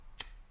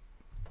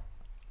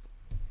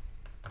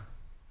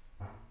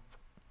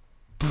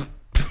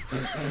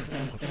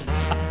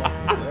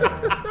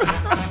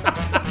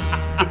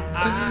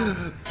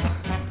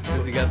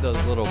Because you got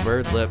those little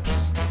bird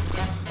lips.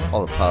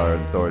 All the power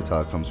and Thor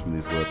talk comes from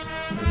these lips.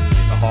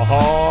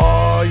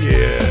 Oh,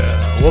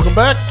 yeah. Welcome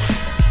back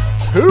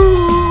to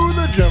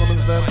the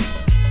Gentleman's Den.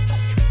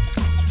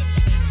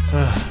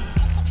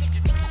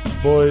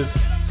 Boys,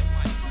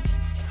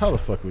 how the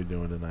fuck are we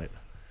doing tonight?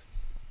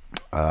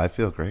 I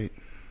feel great.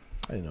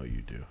 I know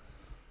you do.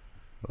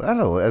 Well, I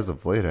know as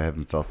of late I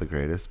haven't felt the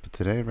greatest, but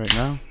today, right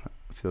now,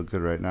 I feel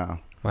good right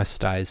now. My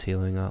stye's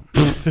healing up.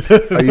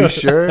 Are you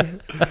sure?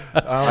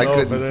 I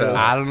couldn't tell.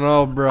 I don't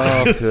know,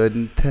 bro.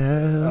 Couldn't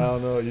tell. I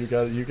don't know.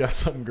 You got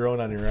something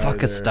growing on your eye.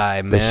 Fuck a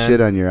stye, man. The shit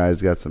on your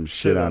eyes got some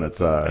shit on its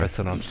eye. That's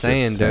what I'm Just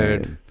saying,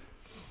 dude.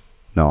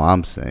 No,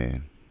 I'm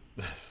saying.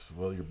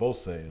 Well, you're both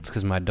saying. It's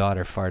because my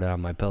daughter farted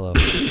on my pillow.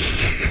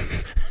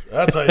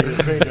 That's how you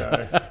get pink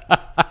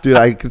eye. Dude,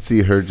 I could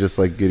see her just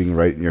like getting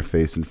right in your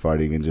face and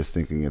farting and just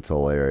thinking it's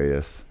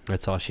hilarious.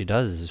 That's all she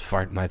does is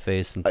fart in my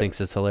face and thinks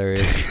it's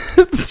hilarious.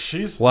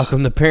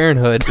 Welcome to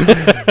parenthood.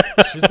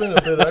 She's been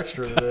a bit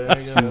extra today.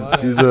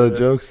 She's a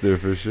jokester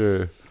for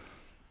sure.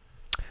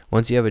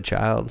 Once you have a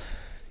child,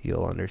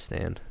 you'll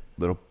understand.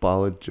 Little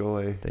ball of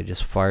joy. They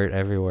just fart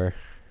everywhere.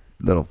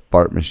 Little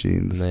fart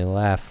machines. And they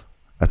laugh.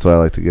 That's why I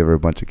like to give her a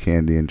bunch of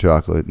candy and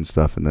chocolate and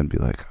stuff and then be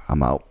like,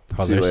 I'm out.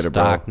 Oh, See you later,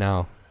 stocked bro.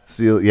 now.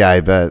 See you, yeah,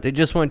 I bet. They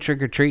just went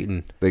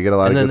trick-or-treating. They get a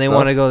lot and of then good they stuff.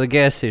 want to go to the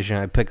gas station.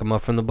 I pick them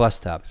up from the bus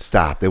stop.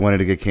 Stop. They wanted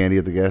to get candy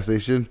at the gas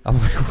station? I'm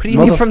like, what do you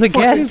need from the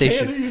gas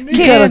station?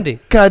 Candy.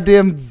 Got a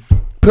goddamn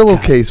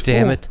pillowcase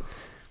Damn full. it.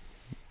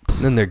 And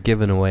then they're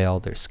giving away all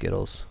their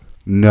Skittles.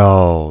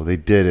 No, they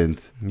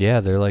didn't. Yeah,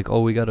 they're like, oh,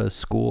 we got a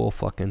school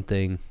fucking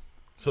thing.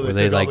 So where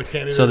they take all like, the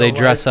candy so they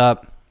dress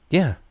up.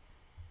 Yeah.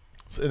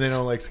 And they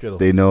don't like Skittles.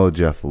 They know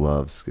Jeff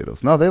loves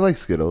Skittles. No, they like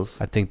Skittles.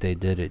 I think they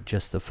did it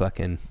just to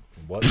fucking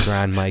What?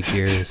 grind my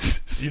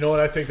gears. You know what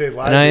I think they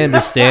like? And I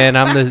understand.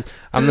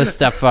 I'm the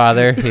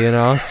stepfather, you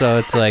know, so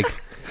it's like,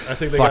 I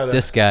think they fuck gotta,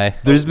 this guy.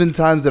 There's been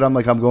times that I'm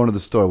like, I'm going to the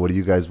store. What do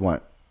you guys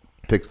want?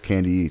 Pick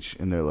candy each.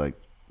 And they're like,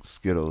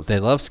 Skittles. They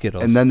love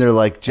Skittles. And then they're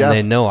like, Jeff. And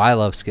they know I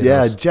love Skittles.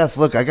 Yeah, Jeff,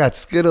 look, I got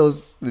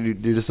Skittles. You're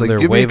just So like, they're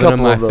give me a waving in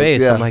couple my of those.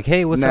 face. Yeah. I'm like,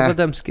 hey, what's Nah. up with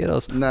them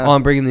Skittles? Nah. Oh,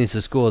 I'm bringing these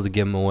to school to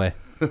give them away.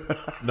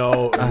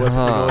 No, you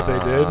know what they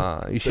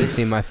did? You should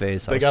see my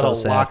face. They I was got so a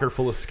sad. locker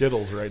full of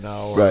Skittles right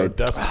now. Or a Right.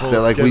 desk full They're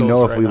of like, we Skittles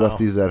know if right we now. left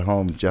these at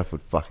home, Jeff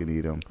would fucking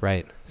eat them.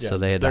 Right. Yeah, So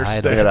they had to their hide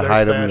sta- them. They had to their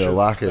hide 'em in their stashes-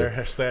 locker. Their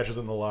stashes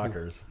in the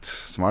lockers.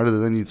 Smarter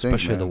than you think,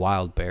 Especially man. the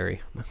wild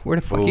berry. Where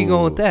the fuck are you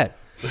going with that?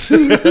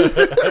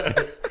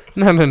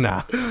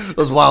 No.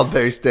 Those wild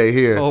berries stay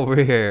here. Over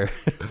here.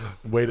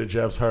 Way to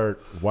Jeff's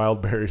heart.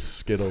 Wild berry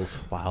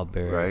Skittles. Wild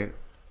berry. Right?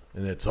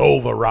 And it's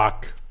over,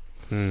 Rock.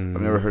 I've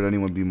never heard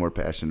anyone be more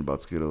passionate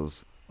about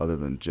Skittles other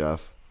than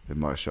Jeff and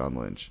Marshawn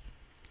Lynch.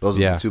 Those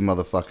are Yeah. the two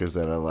motherfuckers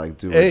that I like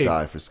do Hey, or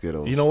die for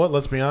Skittles. You know what?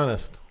 Let's be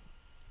honest.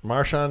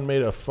 Marshawn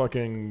made a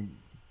fucking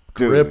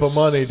Dude. grip of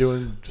money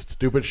doing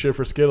stupid shit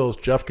for Skittles.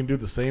 Jeff can do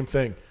the same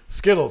thing.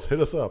 Skittles, hit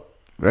us up.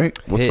 Right?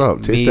 What's Hit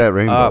up? Taste me that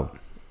rainbow. up.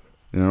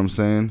 You know what I'm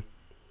saying?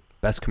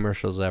 Best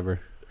commercials ever.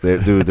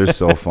 They're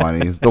so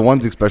funny. The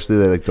ones especially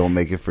that like don't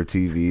make it for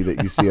TV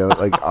that you see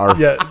like are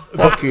Yeah,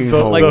 fucking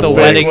Like the hilarious.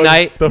 wedding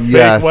night? The fake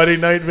Yes. wedding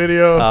night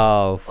video.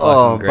 Oh, fucking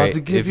Oh, great. about to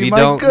give if you you my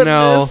don't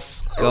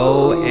goodness. know,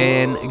 go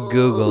and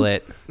Google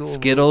it.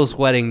 Skittles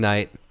wedding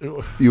night.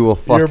 You will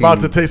fucking You're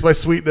about to taste my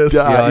sweetness.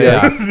 die. Oh,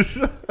 Yes.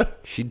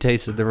 She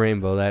tasted the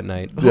rainbow that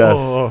night. Yes.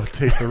 Oh,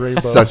 taste the rainbow.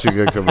 Such a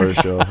good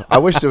commercial. I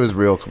wish there was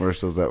real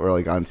commercials that were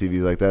like on TV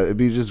like that. It'd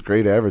be just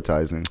great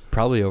advertising.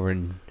 Probably over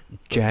in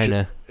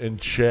China. in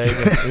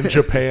China, in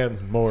Japan,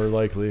 more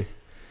likely.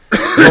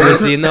 You ever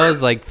seen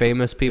those like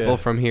famous people Yeah.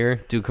 from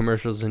here do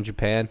commercials in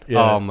Japan?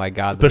 Yeah. Oh my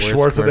god, The the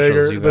worst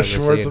commercials Schwarzenegger, you've the ever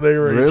seen.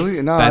 Schwarzenegger.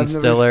 Really? No, Ben I've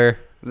Stiller.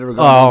 never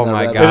gone Oh down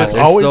my that God. And it's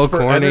It's always so for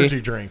corny.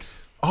 energy drinks.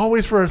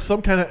 Always for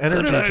some kind of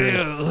energy drink.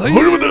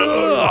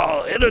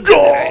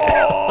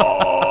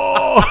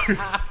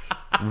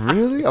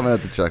 Really? I'm gonna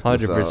have to check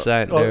this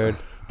out. 100%, dude.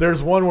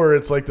 There's one where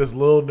it's like this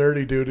little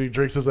nerdy dude. He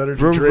drinks his energy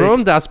Vroom drink,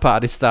 vroom, das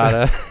Party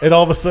starter. and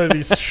all of a sudden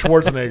he's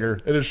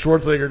Schwarzenegger, and it's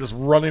Schwarzenegger just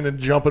running and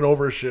jumping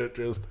over shit.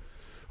 Just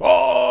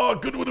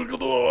good.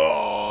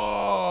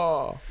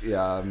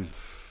 Yeah,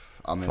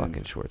 I'm in.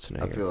 Fucking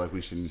Schwarzenegger. I feel like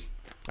we should.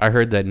 I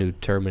heard that new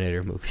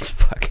Terminator movie's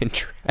fucking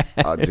trash.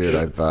 Oh, dude,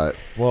 I bet.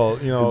 Well,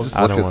 you know, Just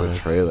I look don't at the wanna-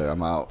 trailer.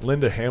 I'm out.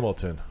 Linda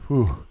Hamilton.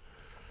 Whew.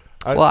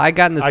 Well, I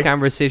got in this I-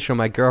 conversation with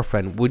my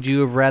girlfriend. Would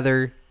you have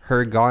rather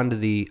her gone to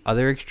the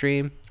other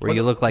extreme where Well,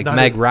 you look like not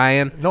Meg at-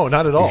 Ryan? No,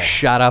 not at all. You're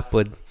shot up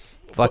with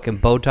fucking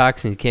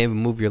Botox and you can't even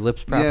move your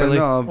lips properly?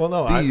 Yeah, no, Well,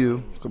 no, be I-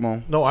 you. Come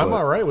on. No, I'm But-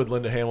 all right with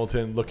Linda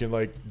Hamilton looking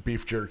like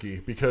beef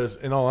jerky because,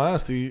 in all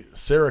honesty,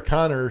 Sarah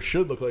Connor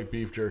should look like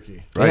beef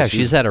jerky. Right, Yeah,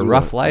 she's had a doing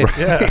rough it. life.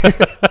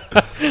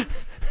 Yeah,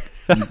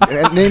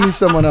 And name me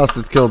someone else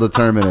that's killed a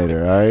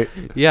Terminator. All right.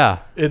 Yeah.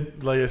 and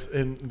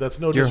that's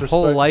no Your disrespect.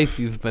 whole life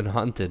you've been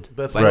hunted.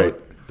 That's by- Right.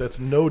 That's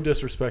no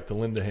disrespect to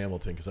Linda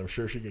Hamilton because I'm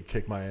sure she could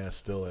kick my ass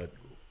still at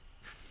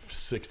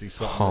 60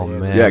 something. Oh, or whatever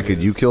man. it Yeah, is.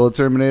 could you kill a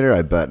Terminator?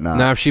 I bet not.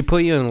 Now, if she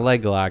put you in a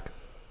leg lock,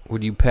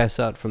 Would you pass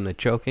out from the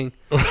choking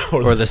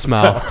or the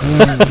smell?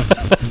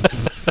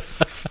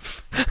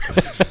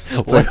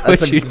 What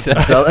would you say?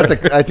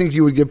 I think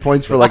you would get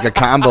points for like a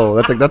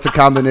combo. That's a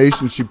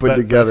combination she put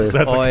together.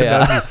 That's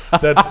yeah.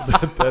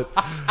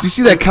 Do you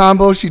see that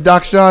combo she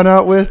docked Sean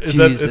out with? Is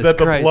that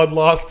the blood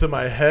loss to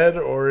my head,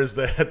 or is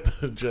that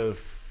just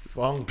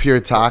funk?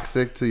 Pure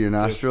toxic to your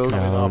nostrils?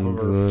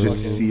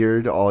 Just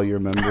seared all your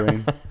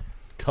membrane?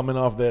 Coming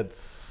off that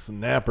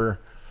snapper.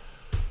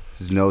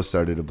 His nose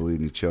started to bleed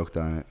and he choked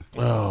on it.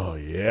 Oh,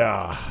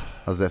 yeah.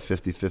 How's that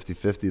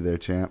 50-50-50 there,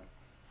 champ?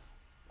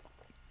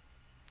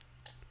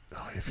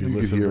 If you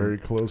listen very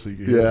closely,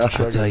 you can hear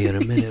I'll tell you in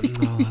a minute.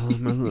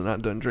 I'm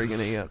not done drinking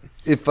it yet.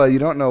 If you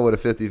don't know what a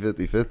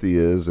 50-50-50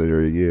 is,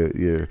 or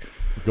you're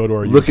go to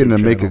our looking YouTube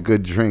to make channel. a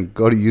good drink,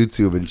 go to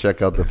YouTube and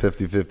check out the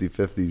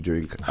 50-50-50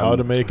 drink. How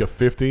to make a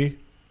 50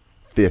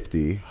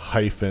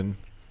 hyphen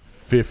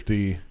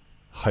 50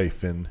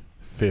 hyphen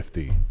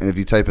 50. And if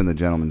you type in the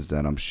Gentleman's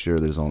Den, I'm sure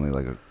there's only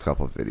like a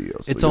couple of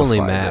videos. It's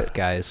only math,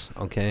 guys.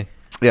 Okay.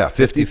 Yeah,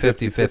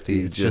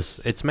 50-50-50. It's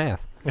just it's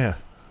math. Yeah,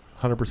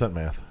 100%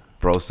 math.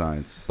 Bro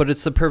science. But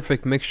it's the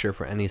perfect mixture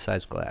for any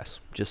size glass.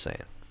 Just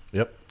saying.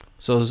 Yep.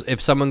 So if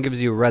someone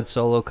gives you a red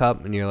Solo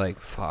cup and you're like,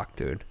 "Fuck,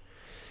 dude,"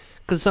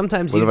 because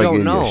sometimes what you if I don't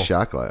gave know. You a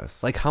shot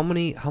glass? Like how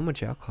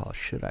much alcohol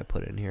should I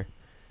put in here?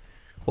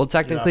 Well,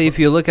 technically, if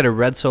you look at a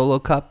red Solo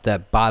cup,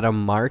 that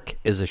bottom mark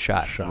is a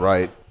shot.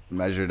 Right.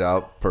 Measured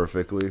out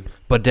perfectly.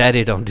 But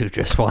Daddy don't do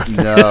just one.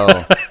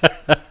 No.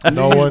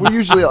 One. We're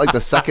usually at like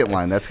the second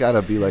line. That's got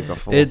to be like a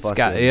full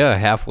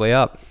halfway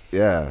up.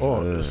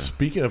 Yeah.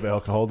 Speaking of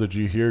alcohol, did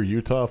you hear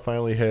Utah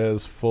finally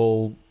has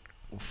full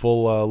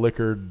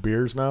liquored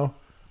beers now?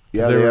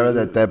 Yeah, they are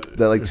that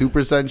like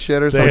 2%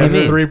 shit or They something.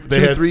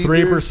 had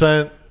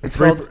 3%.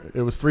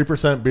 It was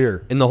 3%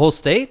 beer In the whole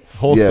state?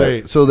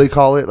 State. So they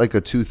call it like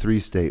a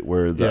 2-3 state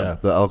where the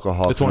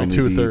alcohol it's can only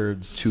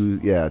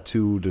 2/3.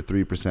 2 to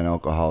 3%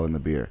 alcohol in the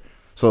beer.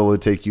 So it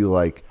would take you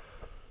like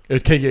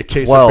it can get a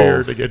case 12. of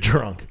beer to get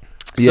drunk.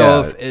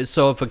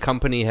 So if a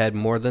company had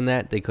more than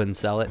that, they couldn't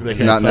sell it. They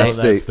Not in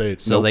that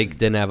state. So they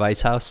didn't have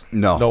Ice House.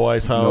 No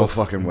Ice House. No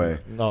fucking way.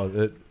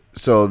 No.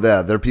 So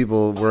their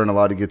people weren't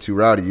allowed to get too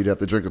rowdy. You'd have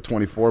to drink a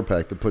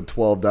 24-pack to put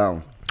 12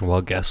 down.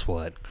 Well, guess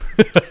what?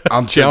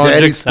 I'm Challenge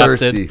Daddy's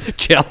accepted. thirsty.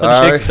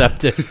 Challenge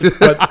accepted.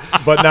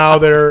 but now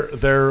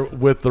they're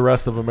with the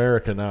rest of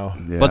America now.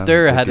 Yeah, but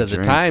they're ahead could of the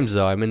drink. times,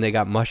 though. I mean, they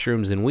got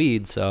mushrooms and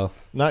weed, so.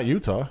 Not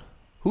Utah.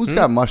 Who's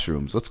got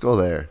mushrooms? Let's go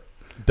there.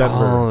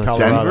 Denver, Colorado.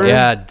 Denver?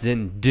 Yeah,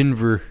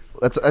 Denver.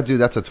 That's a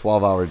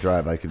 12-hour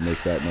drive. I could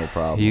make that no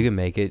problem. You can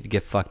make it.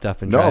 Get fucked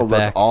up and drive back.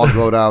 Let's all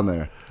go down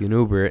there. You can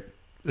Uber it.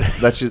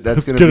 That's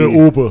gonna Get be an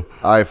Uber.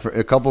 All right, for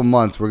a couple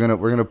months we're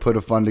gonna put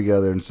a fund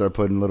together and start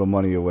putting little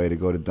money away to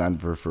go to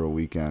Denver for a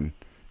weekend.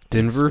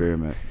 Denver?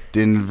 Experiment.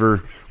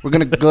 Denver. We're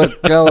gonna go to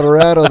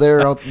Colorado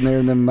there out there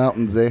in the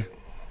mountains, eh?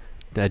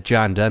 That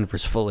John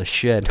Denver's full of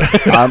shit.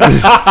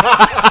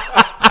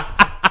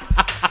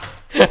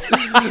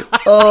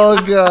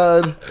 Oh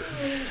God.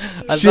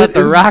 I thought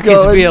the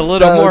Rockies would be a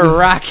little more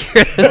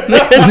rockier than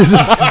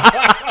this.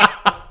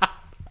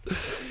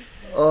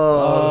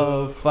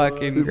 Oh,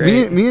 fucking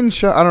great. Me and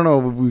Sean, I don't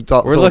know if we've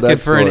talked. We're looking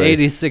for an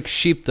 86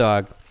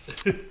 sheepdog.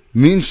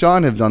 Me and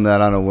Sean have done that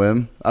on a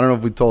whim. I don't know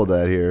if we told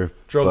that here.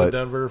 Drove to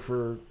Denver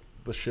for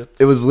the shits.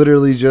 It was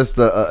literally just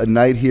a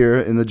night here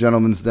in the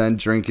Gentleman's Den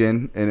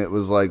drinking, and it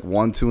was like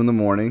 1-2 in the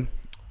morning.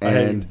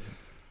 And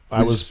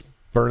I was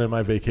burning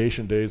my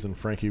vacation days, and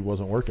Frankie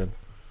wasn't working.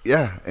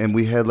 Yeah, and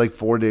we had like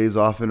 4 days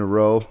off in a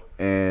row.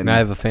 And I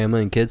have a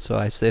family and kids, so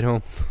I stayed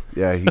home.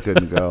 Yeah, he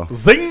couldn't go.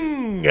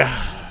 Zing!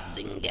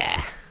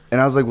 And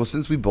I was like, well,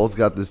 since we both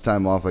got this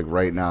time off, like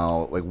right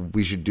now, like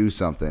we should do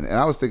something. And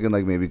I was thinking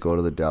like maybe go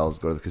to the Dells,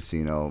 go to the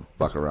casino,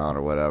 fuck around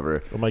or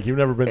whatever. I'm like, you've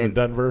never been to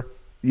Denver?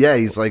 Yeah,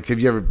 he's like, have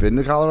you ever been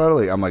to Colorado?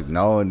 Like, I'm like,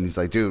 no. And he's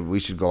like, dude, we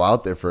should go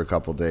out there for a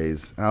couple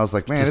days. And I was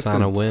like, man, just it's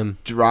on a whim.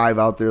 Drive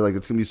out there, like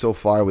it's gonna be so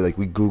far. We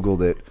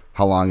Googled it,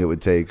 how long it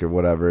would take or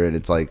whatever, and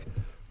it's like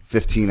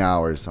 15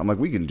 hours. I'm like,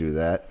 we can do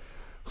that.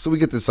 So we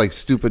get this like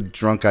stupid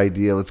drunk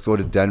idea. Let's go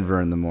to Denver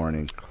in the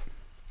morning.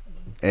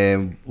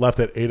 And left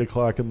at 8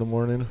 o'clock in the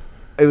morning.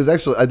 It was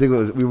actually, I think it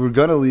was, we were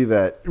gonna leave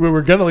at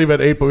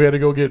 8, but we had to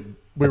go get.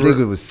 I think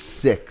it was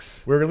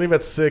 6. We were gonna leave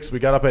at 6. We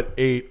got up at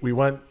 8. We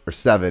went or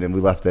 7, and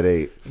we left at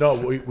 8. No,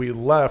 we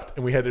left,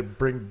 and we had to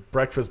bring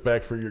breakfast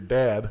back for your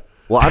dad.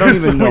 Well, I don't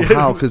even know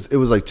how, because it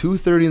was like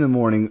 2:30 in the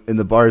morning, and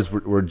the bars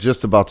were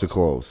just about to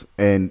close.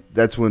 And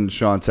that's when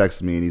Sean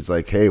texted me, and he's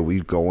like, hey, we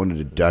going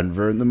to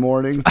Denver in the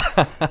morning?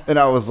 And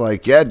I was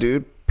like, yeah,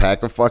 dude,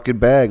 pack a fucking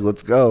bag.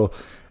 Let's go.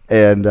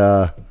 And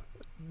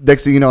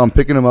next thing you know, I'm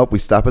picking him up. We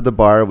stop at the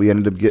bar. We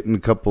ended up getting a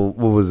couple,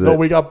 what was it? No,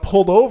 we got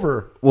pulled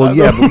over. Well,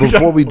 yeah, but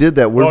before we did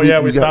that, we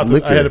stopped. got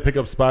liquor. I had to pick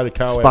up Spotted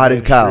Cow.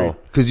 Spotted Cow,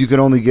 because you can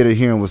only get it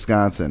here in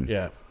Wisconsin.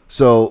 Yeah.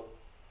 So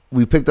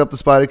we picked up the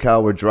Spotted Cow.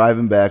 We're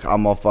driving back.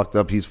 I'm all fucked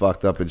up. He's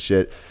fucked up and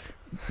shit.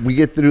 We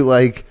get through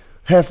like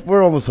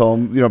we're almost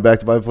home, back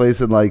to my place,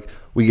 and like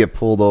we get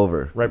pulled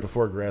over right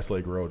before Grass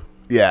Lake Road.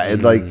 Yeah,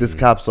 and like this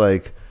cop's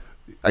like,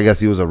 I guess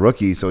he was a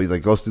rookie, so he's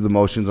like goes through the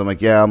motions. I'm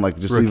like, yeah, I'm like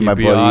just leaving my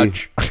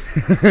biatch.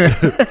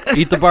 buddy.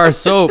 Eat the bar of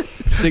soap.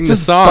 Sing the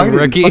Just song, bite it and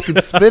rookie.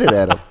 fucking spit it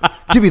at him.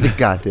 Give me the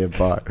goddamn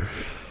bar.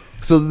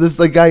 So this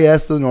like guy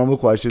asked the normal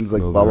questions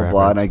like Movie blah blah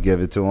blah, and I reference.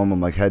 give it to him.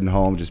 I'm like heading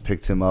home, just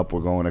picked him up.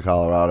 We're going to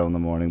Colorado in the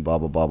morning. Blah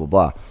blah blah blah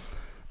blah.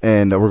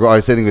 And I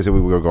said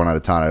we were going out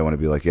of town. I didn't want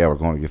to be like, yeah, we're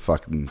going to get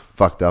fucking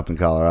fucked up in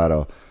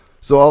Colorado.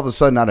 So all of a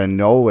sudden, out of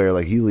nowhere,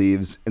 like he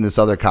leaves, and this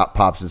other cop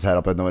pops his head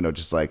up at the window,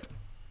 just like,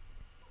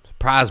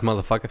 Surprise,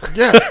 motherfucker.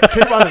 Yeah,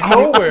 came out of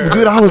nowhere.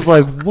 dude, I was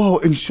like, whoa.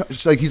 And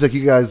he's like,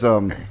 you guys,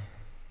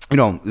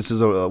 this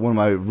is one of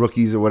my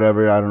rookies or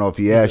whatever. I don't know if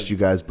he asked you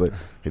guys, but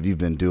have you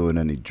been doing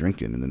any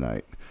drinking in the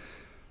night?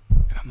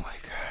 And I'm like,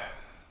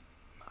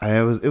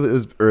 it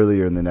was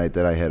earlier in the night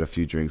that I had a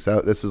few drinks.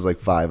 This was like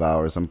 5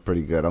 hours. I'm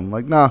pretty good. I'm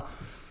like, nah,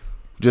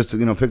 just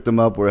picked them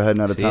up. We're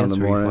heading out of town in the that's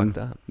where you morning.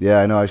 fucked up.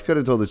 Yeah, I know. I could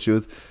have told the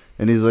truth.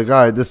 And he's like,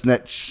 all right, this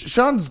net.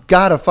 Sean's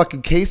got a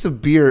fucking case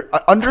of beer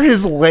under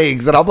his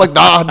legs, and I'm like,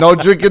 nah, no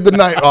drinking the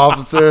night,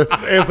 officer.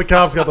 As the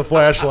cops got the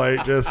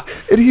flashlight,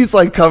 just And he's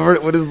like covered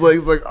it with his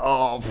legs, like,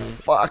 oh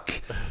fuck.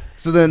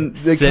 So then they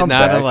Sitting come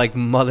out back, of like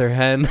mother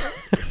hen.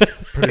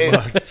 pretty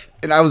much.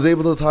 and I was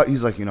able to talk.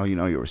 He's like, you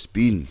were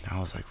speeding. I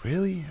was like,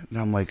 really? And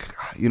I'm like,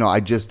 I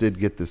just did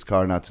get this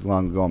car not too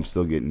long ago. I'm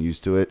still getting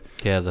used to it.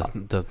 Yeah,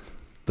 the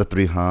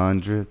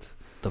 300.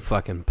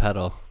 fucking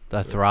pedal.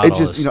 The throttle. It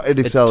just, it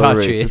it's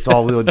accelerates. touchy. It's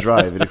all-wheel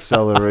drive. It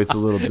accelerates a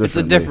little differently. It's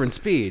a different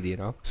speed,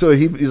 So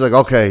he's like,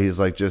 okay. He's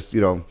like, just,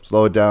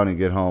 slow it down and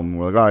get home. And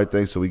we're like, all right,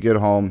 thanks. So we get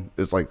home.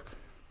 It's like,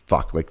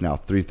 like now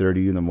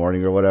 3:30 in the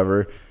morning or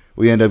whatever.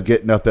 We end up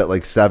getting up at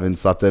like 7,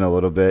 slept in a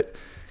little bit.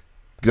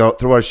 Throw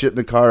our shit in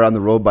the car on the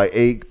road by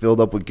 8,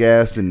 filled up with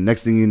gas. And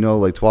next thing you know,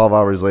 like 12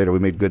 hours later, we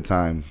made good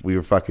time. We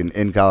were fucking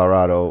in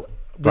Colorado,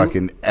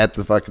 fucking at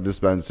the fucking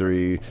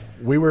dispensary.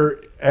 We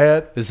were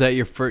at Is that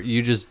your first?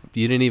 You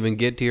didn't even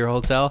get to your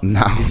hotel?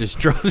 No. You just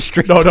drove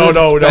straight no, to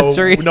the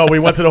dispensary? no. We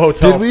went to the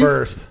hotel Did we?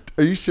 first.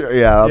 Are you sure?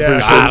 Yeah, I'm Yeah.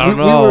 pretty sure. I don't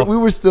know. We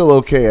were still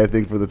okay, I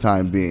think, for the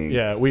time being.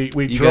 Yeah, we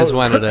You drove.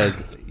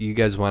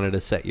 guys wanted to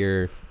set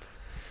your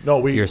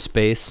No,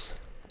 space.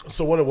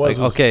 So what it was?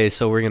 Like, okay,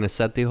 so we're gonna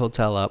set the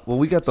hotel up. Well,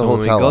 we got the so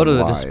hotel when we go to the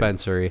online.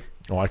 dispensary.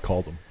 Oh, I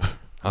called them.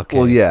 Okay.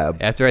 Well, yeah.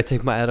 After I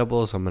take my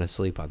edibles, I'm gonna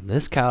sleep on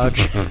this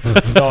couch.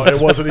 No, it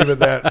wasn't even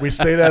that. We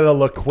stayed at a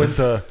La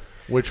Quinta,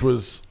 which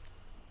was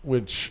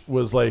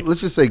like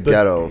Let's just say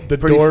ghetto. The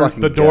Pretty door,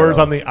 fucking the doors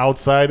ghetto. on the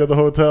outside of the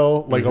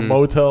hotel, like a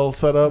motel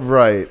setup.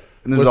 Right.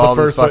 And there's Was the all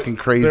this first one- fucking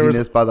there craziness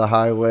was- by the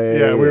highway.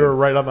 Yeah, we were and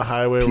right on the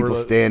highway. people We're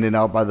standing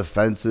out by the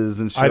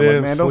fences and shit. I I'm like,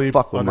 didn't man, don't sleep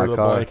fuck with under my the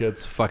car.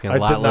 blankets. Fucking I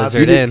lot did not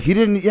lizard sleep- in. He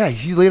didn't. Yeah,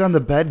 he laid on the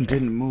bed and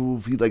didn't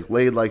move. He like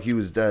laid like he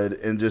was dead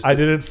and just. I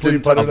didn't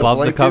sleep touch under Above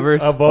the blankets.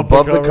 covers? Above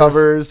the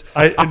covers.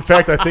 In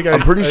fact, I think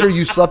I'm pretty sure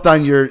you slept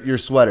on your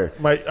sweater.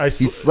 He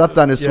slept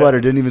on his yeah. sweater.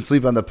 Didn't even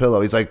sleep on the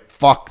pillow. He's like,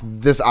 "Fuck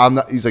this." I'm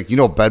not. He's like,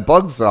 bed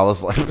bugs. And I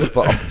was like,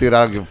 "Fuck, dude,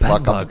 I don't give a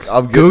fuck. bugs.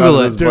 I'm getting Google out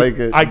of it. this Dude,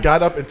 blanket." I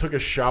got up and took a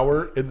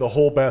shower, and the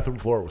whole bathroom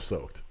floor was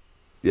soaked.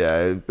 Yeah,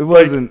 it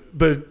Like, wasn't.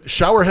 the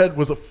shower head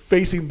was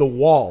facing the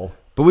wall.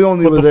 But we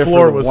only but were the there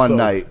floor for was one soaked.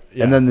 night.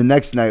 Yeah. And then the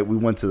next night we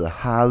went to the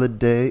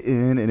Holiday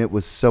Inn and it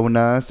was so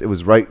nice. It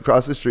was right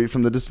across the street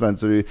from the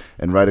dispensary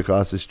and right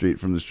across the street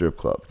from the strip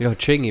club. Yo,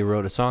 Chingy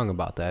wrote a song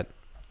about that.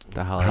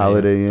 The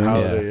Holiday Inn.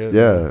 Holiday Inn.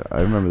 Yeah,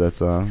 I remember that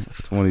song.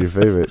 It's one of your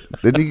favorite.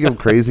 Didn't he go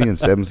crazy and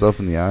stab himself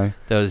in the eye?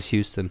 That was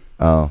Houston.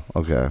 Oh,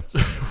 okay.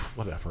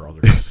 Whatever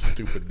other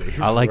stupid names.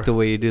 I like were. the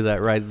way you do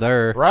that right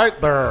there. right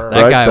there.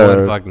 That Right guy there.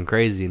 went fucking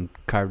crazy and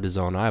carved his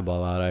own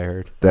eyeball out, I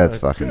heard. That's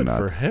fucking Good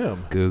nuts. for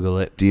him. Google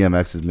it.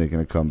 DMX is making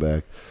a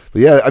comeback.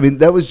 But yeah, I mean,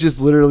 that was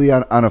just literally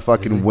on a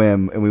fucking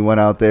whim. And we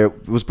went out there.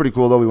 It was pretty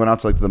cool, though. We went out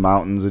to like the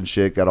mountains and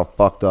shit, got all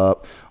fucked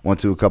up. Went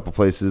to a couple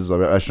places,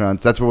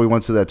 restaurants. That's where we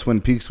went to that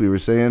Twin Peaks we were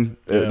saying.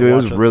 Yeah, Dude, it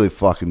was watching- really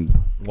fucking.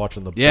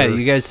 Watching the Yeah, Bears.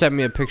 you guys sent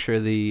me a picture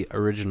of the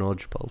original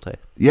Chipotle.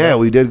 Yeah,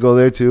 we did go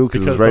there too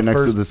because it was Because right the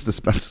next to first- this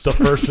dispensary. the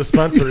first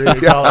dispensary in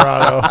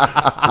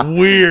Colorado.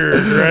 Weird,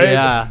 right?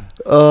 Yeah,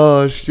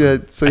 Oh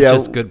shit! So it's yeah,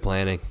 just good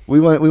planning. we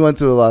went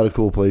to a lot of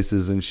cool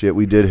places and shit.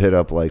 We did hit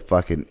up like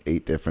fucking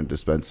 8 different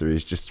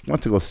dispensaries. Just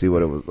went to go see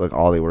what it was like,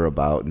 all they were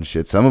about and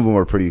shit. Some of them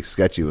were pretty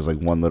sketchy. It was like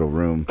one little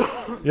room.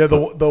 Yeah,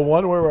 the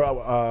one where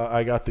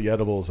I got the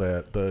edibles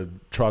at, the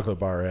chocolate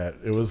bar at,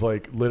 it was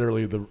like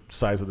literally the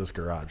size of this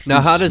garage.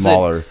 Now, how does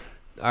Smaller. it?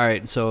 All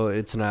right, so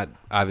it's not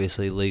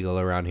obviously legal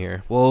around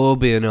here. Well, we'll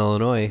be in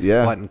Illinois.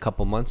 Yeah. What, in a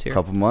couple months here?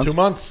 Couple months. 2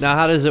 months. Now,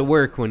 how does it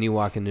work when you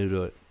walk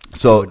into it?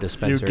 So to a You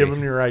dispensary. give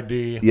them your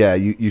ID. yeah,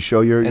 you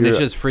show your and your, it's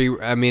just free.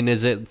 I mean,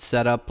 is it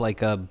set up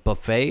like a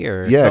buffet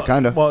or yeah,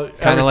 kind of. Well,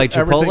 kind of like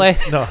everything's-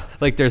 Chipotle? No.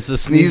 Like there's a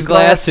Sneeze sneeze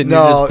glass glass? and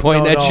No, you just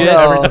point No, at no, shit.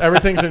 no.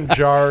 everything's in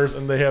jars,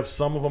 and they have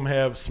some of them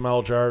have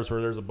smell jars where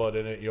there's a bud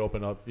in it. You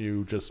open up,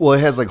 you just Well,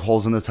 it has like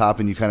holes in the top,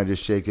 and you kind of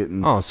just shake it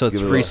and Oh, so it's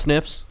give it free a-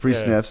 sniffs? free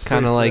Yeah. sniffs.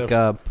 Kind of Free like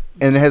sniffs.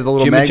 And it has a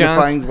little Jimmy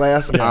magnifying John's?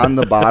 glass on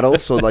the bottle,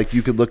 so like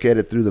you could look at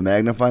it through the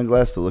magnifying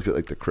glass to look at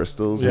like the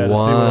crystals. Yeah, and- to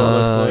see what it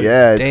looks like.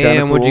 Yeah, it's kinda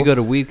Damn, would you cool. go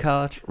to weed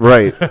college?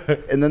 Right.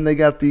 And then they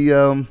got the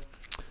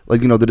Like,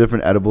 the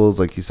different edibles,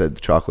 like you said, the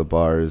chocolate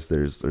bars,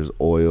 there's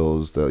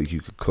oils that like, you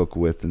could cook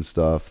with and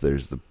stuff.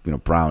 There's the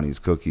brownies,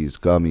 cookies,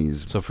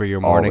 gummies. So for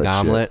your all morning that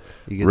omelet,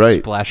 shit. you can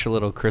splash a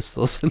little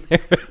crystals in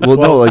there. Well,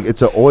 no, like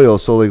it's an oil.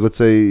 So like let's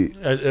say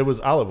it was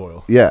olive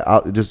oil.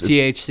 Yeah, just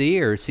THC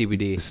or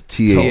CBD? It's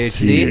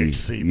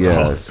THC.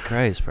 Yes. Oh,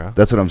 Christ, bro.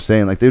 That's what I'm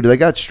saying. Like, dude, they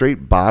got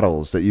straight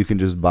bottles that you can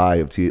just buy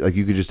of tea. Like,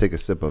 you could just take a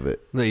sip of it.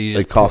 No, you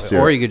like just cough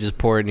syrup. or you could just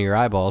pour it in your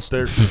eyeballs.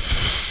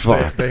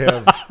 Fuck. They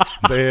have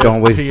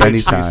Don't waste THC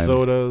any time.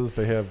 sodas.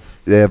 They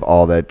have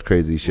all that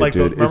crazy shit, like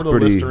dude. remember It's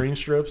pretty. the Listerine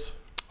strips?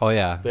 Oh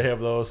yeah. They have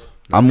those.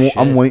 I'm Shit.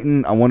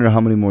 waiting. I wonder how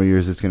many more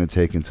years it's gonna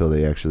take until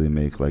they actually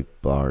make like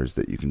bars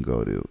that you can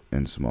go to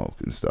and smoke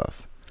and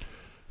stuff.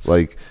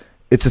 Like,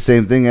 it's the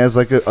same thing as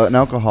like an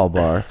alcohol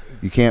bar.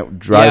 You can't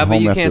drive home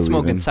but you after can't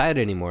smoke leaving. inside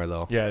anymore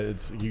though. Yeah,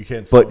 you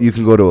can't. But you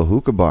can go to a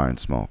hookah bar and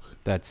smoke.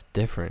 That's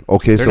different.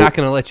 Okay, they're so not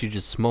going to let you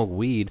just smoke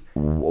weed.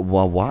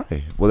 Well,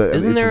 why? Well,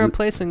 Isn't there a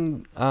place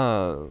in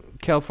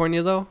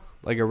California though,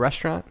 like a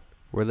restaurant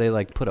where they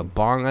like put a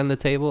bong on the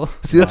table?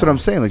 See, that's what I'm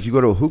saying. Like, you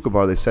go to a hookah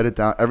bar, they set it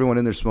down. Everyone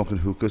in there smoking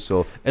hookah,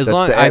 so As that's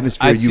long- the I-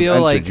 atmosphere I you feel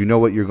entered. like- You know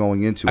what you're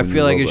going into. I when feel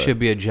you like go it there. should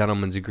be a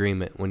gentleman's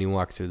agreement when you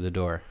walk through the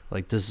door.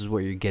 Like, this is what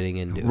you're getting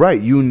into.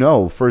 Right,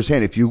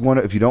 firsthand. If you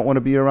don't want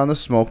to be around the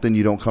smoke, then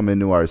you don't come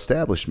into our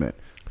establishment.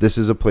 This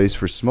is a place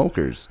for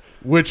smokers.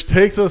 Which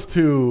takes us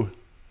to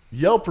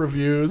Yelp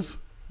reviews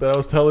that I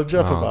was telling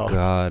Jeff Oh about.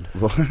 God.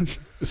 What?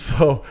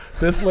 So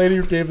this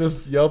lady gave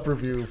this Yelp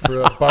review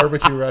for a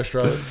barbecue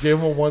restaurant. Gave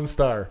him a 1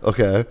 star.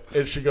 Okay.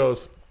 And she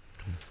goes,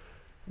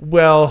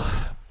 "Well,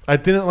 I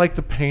didn't like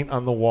the paint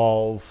on the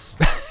walls.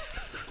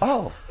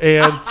 Oh.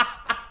 And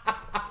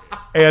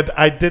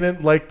I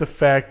didn't like the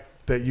fact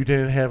that you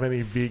didn't have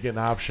any vegan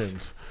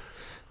options."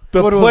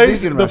 The Go to a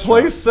place vegan the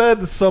restaurant. place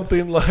said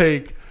something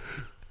like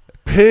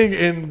pig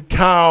and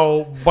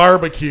cow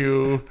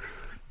barbecue.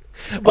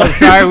 I'm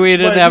sorry we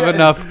didn't have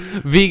enough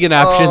vegan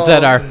options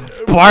at our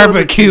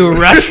barbecue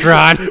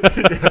restaurant.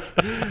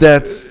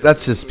 That's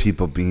just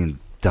people being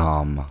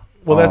dumb.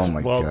 Well, that's- oh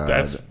my well, God.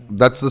 that's-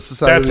 That's the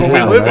society. that's what we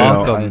have. live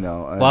in. I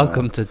know.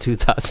 Welcome to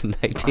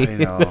 2019.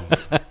 I know.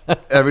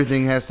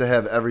 Everything has to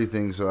have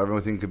everything, so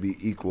everything could be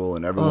equal,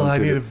 and everyone. Oh, I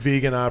could, need a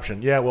vegan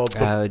option. Yeah, well,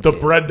 Oh, the gee.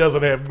 bread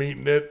doesn't have meat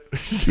in it.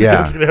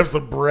 Yeah. It's going to have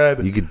some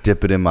bread. You could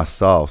dip it in my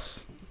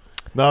sauce.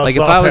 No, Like if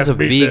sauce I was has a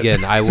meat in it.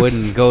 vegan, I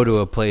wouldn't go to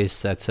a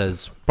place that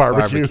says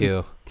Barbecue.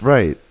 barbecue.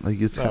 Right. Like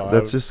No, I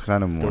that's would just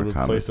kind of Go more to a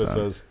common place that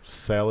sense. says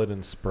salad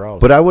and sprouts.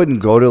 But I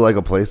wouldn't go to like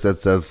a place that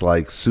says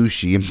like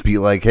sushi and be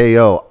like, "Hey,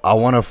 yo, I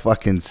want a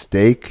fucking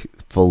steak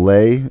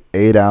fillet,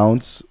 8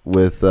 ounce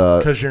with."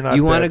 Because you're not.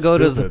 You want to that go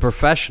to the stupid.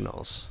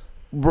 professionals.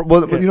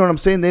 Well, Yeah. you know what I'm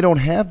saying? They don't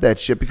have that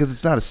shit because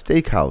it's not a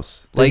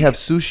steakhouse. They Like, have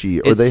sushi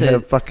or it's they a-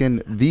 have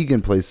fucking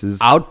vegan places.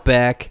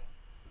 Outback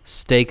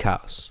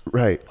Steakhouse.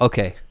 Right.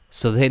 Okay,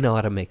 so they know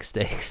how to make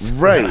steaks.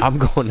 Right. I'm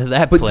going to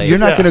that But place. you're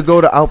not Yeah. going to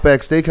go to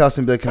Outback Steakhouse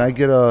and be like, "Can I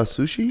get a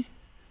sushi?"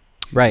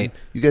 Right.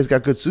 You guys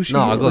got good sushi?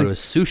 No, I'll go Like, to a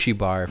sushi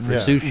bar for Yeah.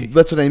 sushi.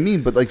 That's what I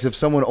mean. But like, if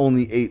someone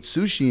only ate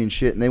sushi and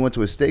shit, and they went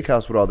to a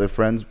steakhouse with all their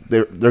friends,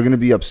 they're going to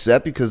be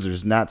upset because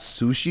there's not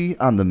sushi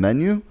on the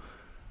menu.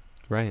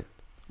 Right.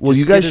 Well, Just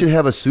you guys get should a-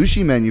 have a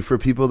sushi menu for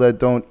people that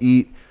don't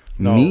eat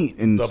No, meat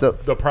and the,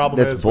 stuff. The problem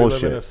That's is we live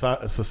in bullshit.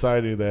 a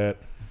society that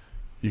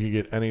you can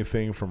get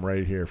anything from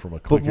right here from a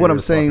But click. of what your I'm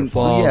saying, fucking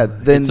so phone. Well, yeah,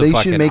 then it's a they should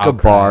fucking make a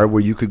outcry. bar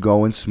where you could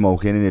go and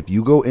smoke in, and if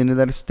you go into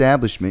that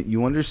establishment,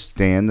 you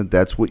understand that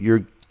that's what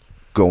you're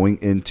going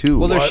into.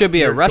 Well, there What? should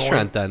be a You're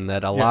restaurant then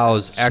that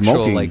allows actual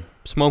Smoking. like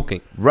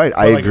smoking. Right, But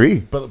I like- agree.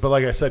 But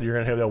like I said, you're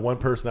gonna have that one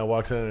person that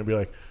walks in and be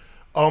like,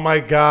 "Oh my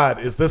God,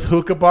 is this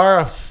hookah bar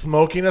a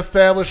smoking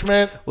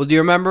establishment?" Well, do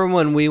you remember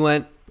when we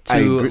went I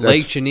to agree. Lake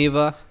That's-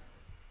 Geneva?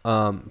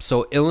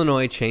 So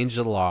Illinois changed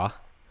the law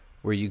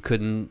where you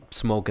couldn't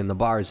smoke in the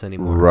bars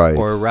anymore, Right.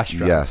 or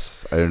restaurants.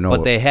 Yes, I don't know.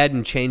 But they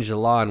hadn't changed the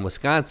law in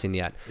Wisconsin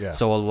yet. Yeah.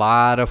 So a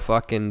lot of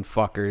fucking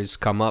fuckers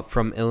come up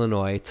from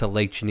Illinois to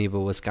Lake Geneva,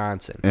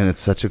 Wisconsin. and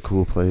it's such a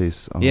cool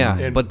place. Oh. Yeah,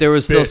 And but there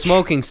was still bitch.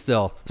 smoking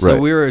still. So Right.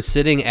 we were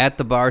sitting at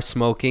the bar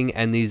smoking,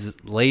 and these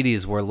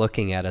ladies were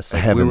looking at us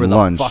like we Having were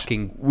lunch. the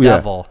fucking Yeah.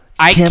 devil.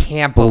 I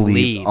can't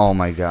believe Oh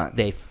my god.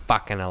 they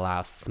fucking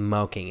allow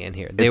smoking in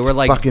here. They It's were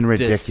like fucking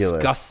ridiculous.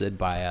 disgusted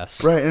by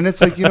us. Right, and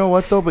it's like, you know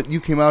what though? But you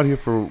came out here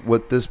for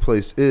what this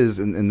place is,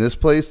 and in this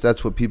place,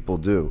 that's what people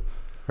do.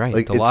 Right.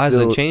 Like, the it's law hasn't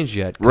still- changed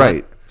yet. Cut.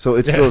 Right. So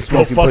it's Yeah, still a go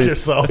smoking fuck place.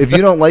 yourself. If you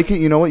don't like it,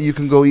 you know what? You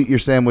can go eat your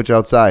sandwich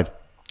outside.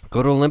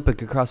 Go to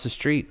Olympic across the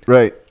street.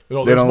 Right.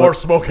 No, They there's don't more let-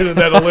 smoking in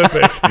that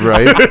Olympic.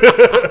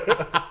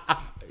 Right.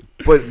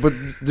 but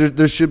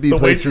there should be The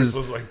waitress places.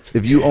 was like,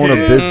 If you own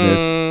a business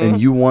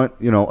and you want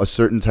a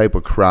certain type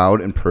of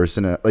crowd and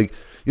person, like,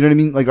 you know what I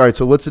mean? Like, all right.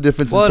 So what's the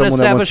difference Well, in an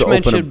someone that wants to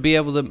establishment open should be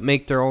able to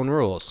make their own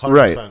rules. 100%.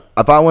 Right.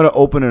 If I want to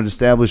open an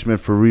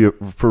establishment for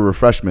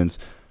refreshments,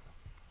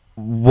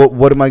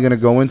 what am I going to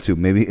go into?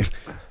 Maybe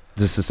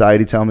does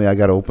society tell me I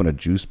got to open a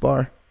juice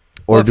bar,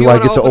 or Well, if do you I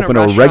wanna get to open a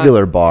restaurant-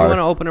 regular If you bar? want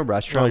to open a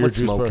restaurant your with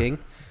juice bar. smoking,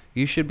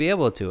 you should be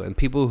able to. And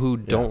people who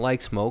don't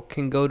like smoke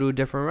can go to a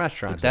different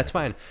restaurant. That's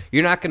fine.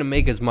 You're not going to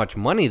make as much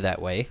money that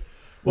way.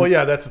 Well,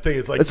 yeah, that's the thing.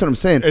 It's like That's what I'm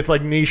saying. It's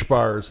like niche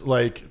bars.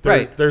 Like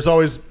Right. there's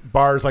always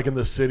bars like in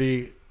the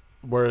city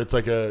where it's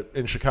like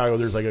in Chicago.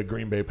 There's like a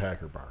Green Bay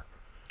Packer bar.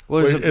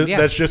 Well,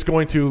 That's just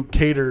going to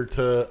cater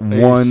to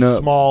One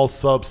small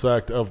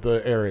subsect of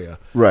the area.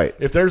 Right.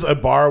 If there's a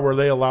bar where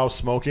they allow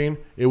smoking,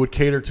 it would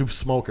cater to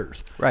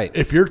smokers. Right.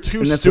 If you're too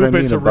And that's what I stupid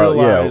mean to about-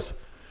 realize,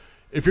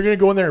 if you're going to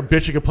go in there and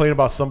bitch and complain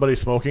about somebody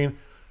smoking,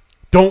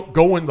 don't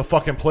go in the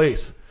fucking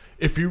place.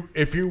 If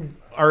you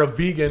are a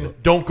vegan,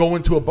 don't go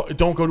to a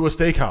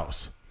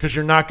steakhouse because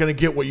you're not going to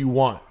get what you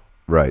want.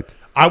 Right.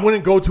 I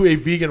wouldn't go to a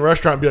vegan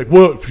restaurant and be like,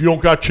 "Well, if you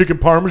don't got chicken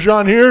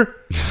parmesan here."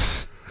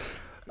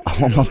 I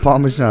want my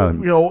Parmesan.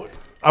 You know,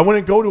 I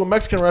wouldn't go to a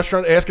Mexican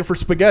restaurant asking for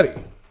spaghetti.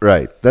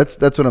 Right. That's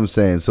what I'm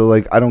saying. So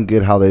like, I don't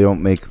get how they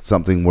don't make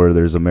something where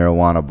there's a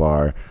marijuana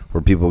bar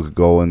where people could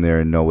go in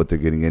there and know what they're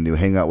getting into,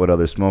 hang out with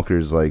other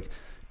smokers. Like,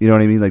 you know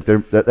what I mean? Like,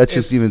 that's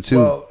just even too.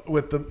 Well,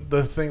 with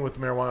the thing with the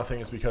marijuana thing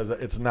is because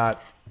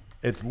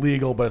it's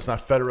legal, but it's not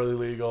federally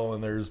legal,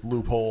 and there's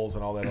loopholes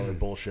and all that other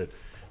bullshit.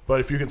 But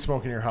if you can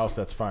smoke in your house,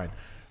 that's fine.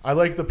 I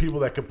like the people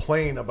that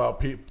complain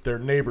about their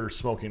neighbors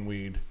smoking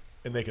weed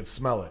and they can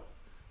smell it.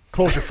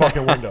 Close your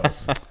fucking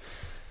windows.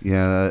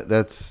 Yeah,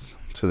 that's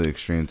to the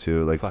extreme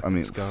too. Like, fucking I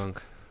mean,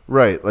 skunk.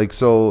 right? Like,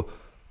 so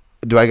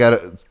do I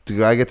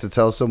get to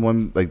tell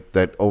someone like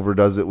that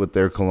overdoes it with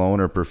their cologne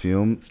or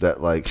perfume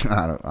that like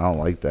I don't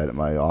like that at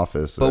my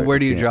office? But Or where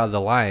do you can't- draw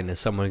the line? Is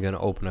someone going to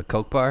open a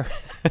Coke bar?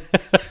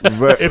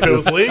 Right. If it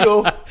was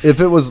legal, If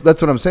it was,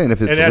 that's what I'm saying.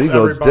 If it's and that's legal,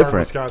 every it's bar in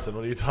different. Wisconsin.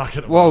 What are you talking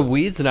about? Well,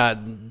 weed's not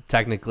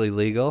technically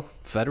legal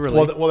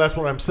federally. Well, that's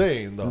what I'm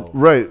saying, though.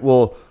 Right.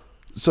 Well,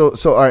 so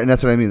all right, and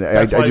that's what I mean.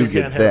 I Why do you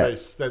get can't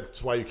that.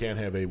 that's why you can't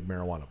have a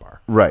marijuana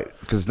bar. Right,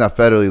 because it's not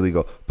federally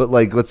legal. But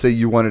like, let's say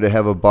you wanted to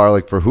have a bar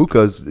like for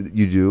hookahs,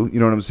 you do. You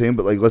know what I'm saying?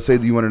 But like, let's say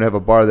that you wanted to have a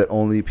bar that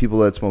only people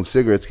that smoke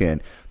cigarettes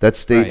can. That's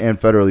state Right. and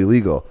federally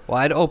legal. Well,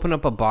 I'd open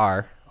up a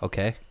bar.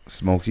 Okay.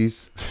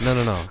 Smokies. No.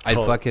 I'd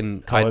Call I'd,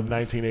 it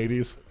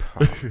 1980s.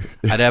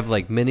 I'd have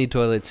like mini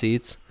toilet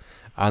seats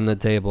on the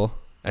table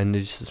and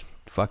just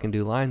fucking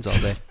do lines all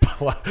day.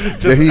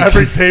 Just you-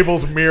 every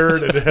table's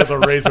mirrored and it has a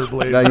razor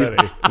blade Now, ready.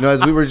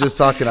 as we were just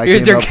talking, I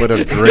Here's came your- up with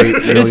a great $1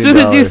 million. As soon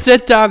as you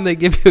sit down, they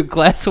give you a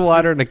glass of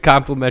water and a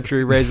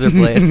complimentary razor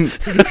blade.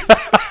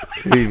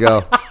 Here you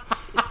go.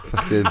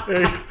 Fucking-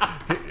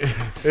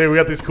 Hey, we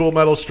got these cool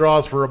metal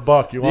straws for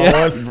 $1. You want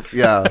one?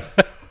 yeah.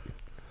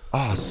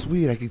 Oh,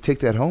 sweet! I can take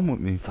that home with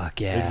me. Fuck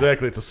yeah.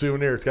 Exactly. It's a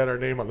souvenir. It's got our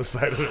name on the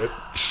side of it.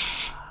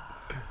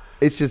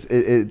 It's just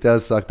it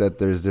does suck that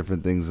there's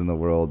different things in the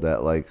world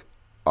that like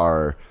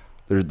are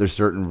there's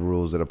certain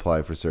rules that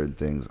apply for certain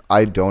things.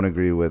 I don't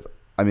agree with.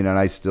 I mean, and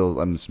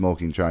I'm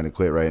smoking, trying to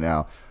quit right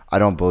now. I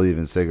don't believe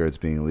in cigarettes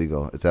being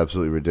legal. It's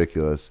absolutely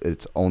ridiculous.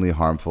 It's only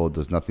harmful. It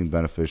does nothing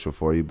beneficial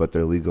for you, but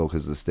they're legal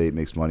because the state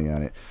makes money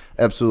on it.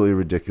 Absolutely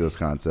ridiculous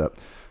concept.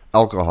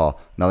 Alcohol.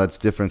 Now that's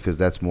different because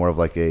that's more of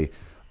like a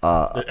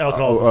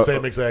Alcohol is the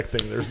same exact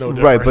thing. There's no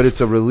difference. right, but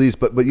it's a release.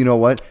 But you know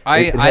what?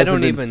 I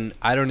hasn't don't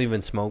been-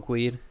 even smoke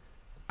weed.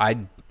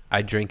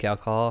 I drink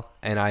alcohol,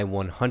 and I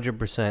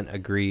 100%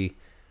 agree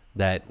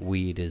that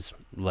weed is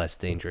less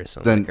dangerous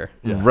than liquor.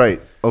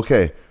 Right.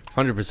 Okay.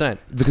 100%.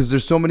 Because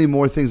there's so many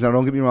more things. Now,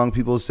 don't get me wrong.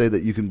 People say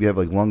that you can have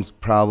like lung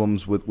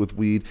problems with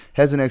weed.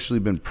 Hasn't actually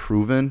been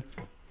proven.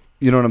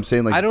 You know what I'm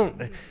saying? Like, I don't.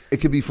 It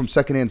could be from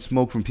secondhand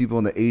smoke from people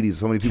in the 80s.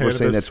 So many people are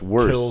saying Cannabis that's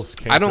worse. kills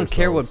I don't cancer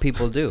care what cells.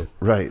 people do.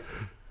 Right.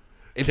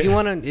 If you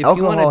want to,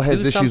 Alcohol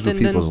has issues with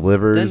people's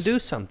livers. Then do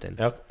something.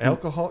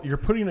 Alcohol, you're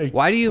putting a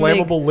Why do you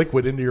flammable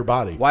liquid into your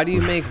body. Why do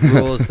you make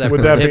rules that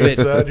With that being prohibit?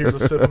 said, here's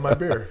a sip of my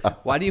beer.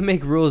 Why do you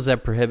make rules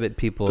that prohibit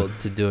people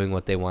to doing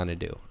what they want to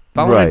do? If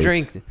I want Right. to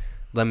drink,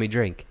 let me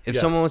drink. If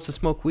Yeah. someone wants to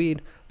smoke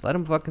weed, let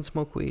them fucking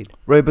smoke weed.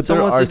 Right. But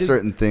Someone there wants are to do-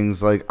 certain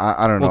things like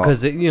I don't know. Well,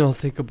 because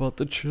think about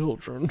the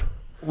children.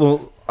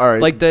 Well, all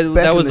right. Like that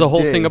back in was the the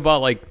whole day- thing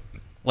about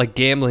like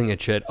gambling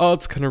and shit. Oh,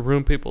 it's gonna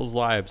ruin people's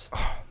lives.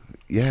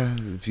 Yeah.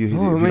 If you, Oh, if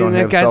I you mean, don't that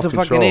have guy's a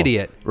self-control. fucking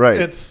idiot. Right.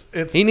 It's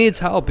He needs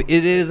help. It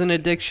is an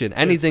addiction.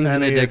 Anything's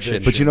an any addiction.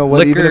 addiction. but you know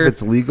what? Even Liquor, if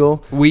it's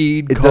legal,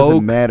 weed, it coke.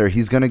 doesn't matter.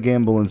 He's going to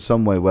gamble in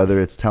some way, whether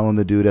it's telling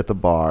the dude at the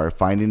bar,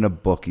 finding a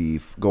bookie,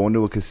 going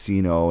to a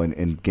casino,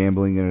 and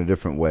gambling in a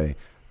different way.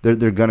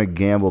 They're going to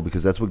gamble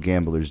because that's what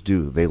gamblers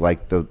do. They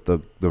like the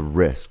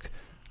risk.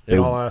 in They-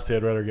 all honesty,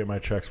 I'd rather get my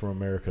checks from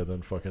America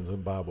than fucking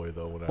Zimbabwe,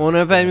 though. Well, and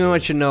if anyone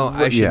should know,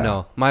 I should Yeah.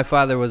 know. My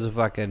father was a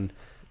fucking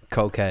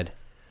cokehead.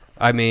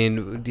 I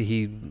mean,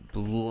 he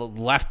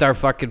left our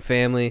fucking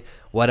family,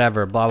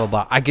 whatever, blah, blah,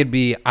 blah. I could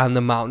be on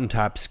the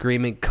mountaintop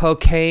screaming,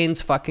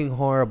 cocaine's fucking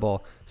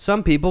horrible.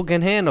 Some people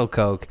can handle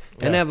coke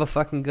and Yeah. have a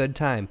fucking good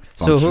time.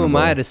 So who am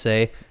I to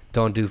say,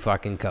 don't do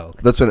fucking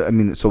coke? That's what I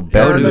mean. So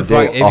back Don't in do the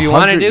day, if you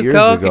want to 100 do years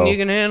coke ago, and you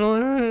can handle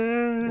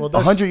it. well,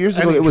 100 years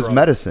ago, any it was drug.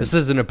 medicine. This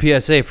isn't a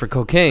PSA for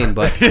cocaine,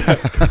 but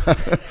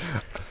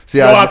See,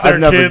 Go out I've there,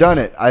 never kids. done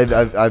it.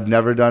 I've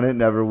never done it.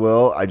 Never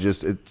will.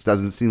 It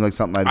doesn't seem like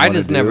something I'd I wanna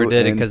just do, never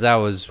did it and- because I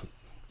was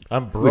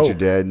I'm broke. With your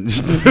dad.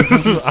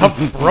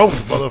 I'm broke,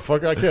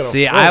 motherfucker. I can't.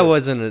 See,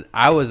 afford it.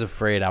 I was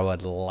afraid I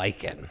would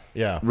like it.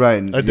 Yeah.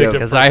 Right. Addictive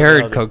Because I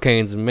heard personality.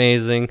 cocaine's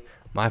amazing.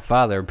 My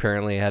father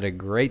apparently had a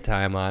great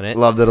time on it.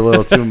 Loved it a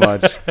little too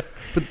much.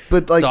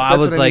 But like, So I that's was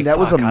what I mean. like, that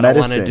was a fuck, I don't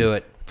wanna medicine. do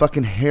it.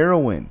 Fucking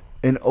heroin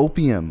and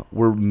opium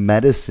were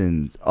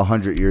medicines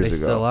 100 years They ago.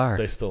 still are.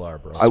 They still are,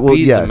 bro. I will.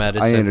 Speed's a Yes, I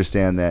medicine.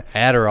 understand that.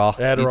 Adderall.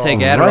 You Adderall. take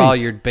Adderall, Right.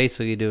 you're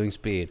basically doing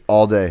speed.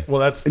 All day.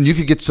 Well, that's And you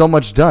could get so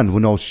much done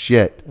with no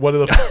shit. one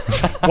of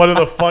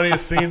the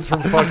funniest scenes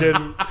from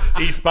fucking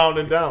Eastbound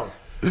and Down.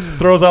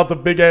 Throws out the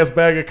big ass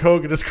bag of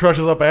coke and just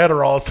crushes up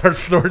Adderall and starts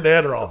snorting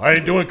Adderall. I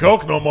ain't doing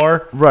coke no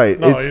more. Right.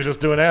 No, It's- he's just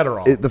doing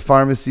Adderall. The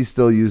pharmacy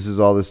still uses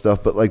all this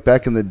stuff, but like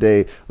back in the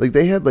day, like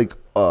they had like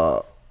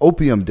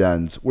opium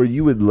dens where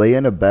you would lay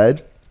in a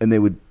bed and they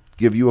would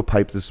give you a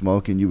pipe to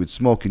smoke and you would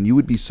smoke and you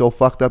would be so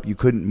fucked up you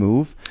couldn't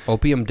move.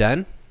 Opium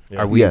Den?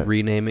 Yeah. Are we Yeah.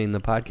 renaming the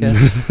podcast?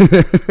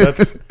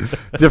 That's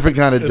Different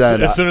kind of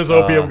den. as soon as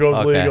opium goes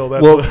okay. legal.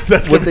 That's Well,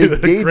 that's what gonna they be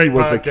the gave great you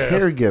was podcast.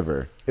 a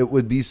caregiver. It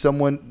would be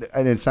someone,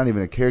 and it's not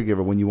even a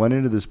caregiver. When you went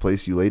into this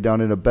place, you lay down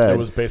in a It bed,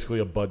 was basically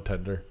a bud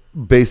tender.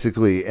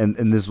 basically, and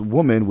this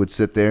woman would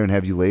sit there and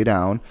have you lay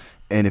down.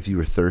 And if you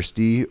were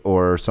thirsty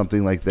or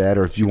something like that,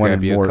 or if you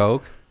wanted Grab you more, a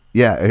Coke?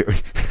 yeah,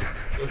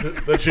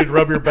 Then she'd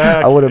rub your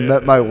back. I would have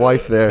met my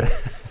wife there.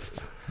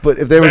 But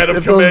if they were,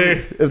 Madam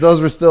if those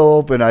were still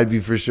open, I'd be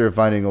for sure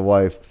finding a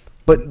wife.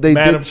 But they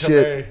Madam did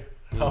shit.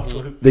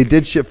 Kamei. They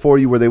did shit for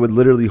you where they would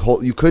literally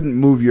hold. You couldn't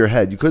move your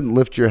head. You couldn't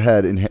lift your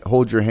head and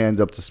hold your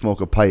hand up to smoke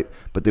a pipe.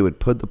 But they would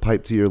put the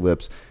pipe to your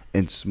lips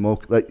and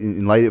smoke, like,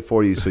 and light it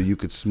for you so you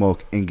could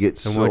smoke and get. And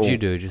so what'd you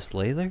do? Just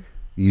lay there?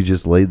 You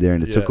just laid there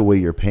and it took Yeah. away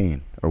your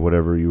pain or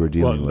whatever you were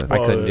dealing with. I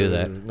couldn't do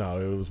that.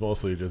 No, it was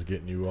mostly just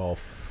getting you all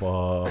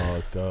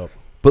fucked up.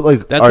 But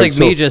like That's all right, like so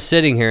me just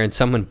sitting here and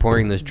someone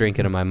pouring this drink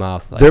into my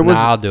mouth. Like, There was-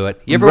 I'll do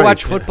it. You ever Right.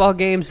 watch football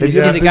games and you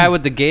Have see you the guy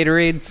with the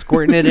Gatorade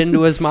squirting it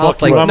into his mouth?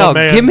 Fuck you, Like, I'm a no,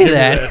 man. give me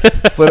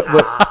that. But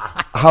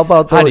how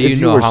about though How do if you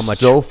you know were how much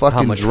so fucking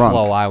how much drunk?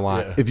 flow I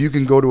want? Yeah. If you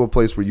can go to a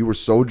place where you were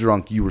so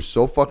drunk, you were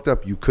so fucked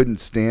up, you couldn't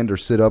stand or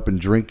sit up and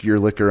drink your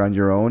liquor on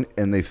your own,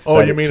 and they fed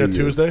Oh, you it mean to a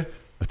Tuesday?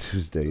 A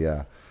Tuesday,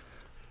 yeah.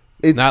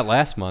 It's Not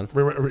last month.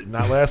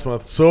 Not last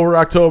month. Sober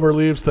October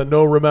leaves to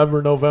no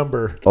remember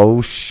November.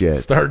 oh shit.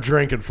 Start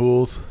drinking,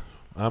 fools.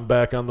 I'm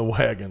back on the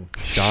wagon.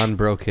 Sean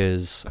broke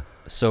his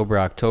sober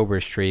October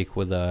streak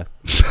with a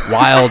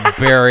wild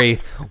berry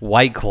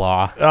White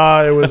Claw.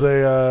 It was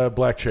a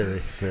black cherry,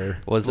 sir.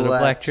 Was it a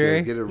black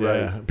cherry? Get it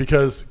Yeah, right.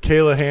 because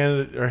Kayla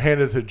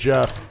handed it to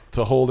Jeff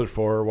to hold it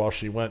for her while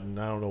she went, and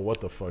I don't know what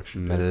the fuck she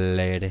My did.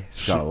 lady.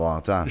 It's gone a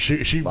long time.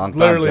 She Long time,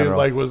 literally General.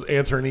 like was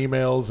answering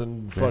emails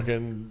and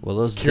fucking Well,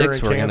 those curing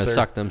dicks were going to cancer.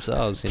 suck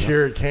themselves. You know?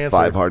 Cured cancer.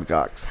 5 hard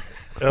cocks.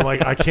 And I'm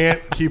like, I can't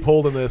keep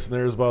holding this, and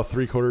there's about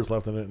 3/4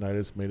 left in it, and I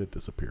just made it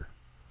disappear.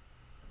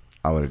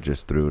 I would have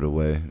just threw it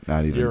away,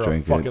 not even You're a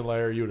drink fucking it.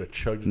 liar. You would have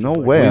chugged it. No just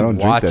like way. that. I don't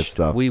drink that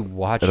stuff. We It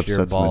watched your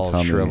upsets my balls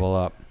tummy. shrivel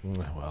up.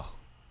 Well,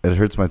 It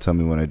hurts my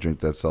tummy when I drink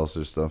that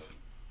seltzer stuff.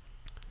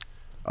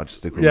 I'll just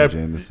stick with Yeah, my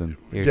Jameson.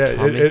 Your yeah,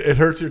 tummy. it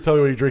hurts your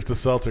tummy when you drink the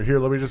seltzer. Here,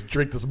 let me just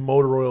drink this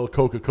motor oil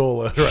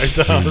Coca-Cola right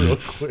down real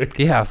quick.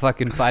 Yeah,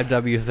 fucking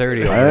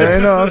 5W30. I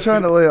know. I'm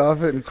trying to lay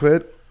off it and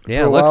quit. Yeah,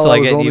 For it a looks while, I like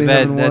was it. only You've had,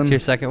 having that's one. your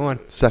second one.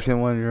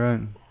 Second one, you're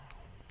right.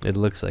 It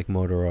looks like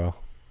motor oil.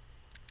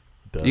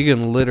 Does. You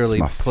can literally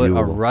It's my put a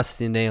fuel.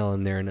 rusty nail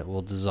in there and it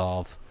will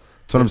dissolve.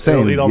 That's what I'm It'll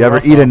saying. eat all You the ever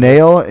rust eat a off.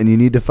 nail and you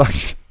need to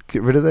fucking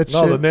get rid of that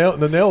No, shit?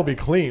 the nail will be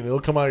clean. It'll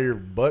come out of your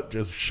butt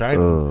just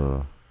shining.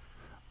 Ugh.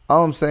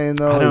 All I'm saying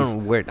though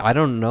is I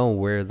don't know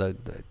where the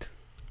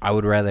I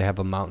would rather have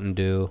a Mountain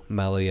Dew,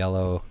 Mellow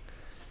Yellow,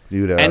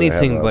 you'd rather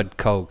anything have a but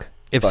Coke.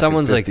 If fucking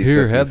someone's like, 50,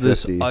 "Here, 50, have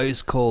this 50.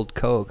 ice cold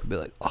Coke," I'd be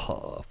like,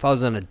 "Oh, if I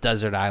was on a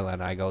desert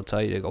island, I go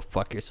tell you to go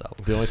fuck yourself."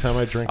 The only time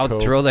I drink I'll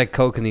Coke, throw that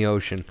Coke in the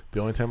ocean. the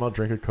only time I'll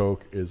drink a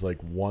Coke is like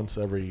once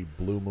every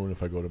blue moon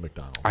if I go to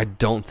McDonald's. I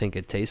don't think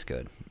it tastes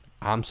good.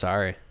 I'm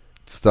sorry.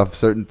 stuff.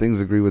 Certain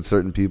things agree with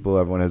certain people.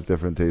 Everyone has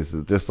different tastes.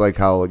 Just like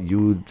how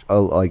you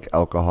like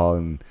alcohol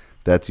and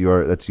that's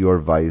your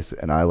vice,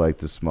 and I like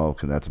to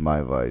smoke and that's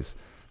my vice.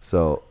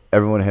 So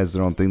everyone has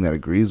their own thing that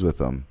agrees with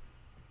them.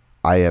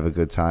 I have a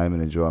good time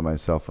and enjoy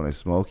myself when I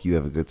smoke. You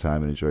have a good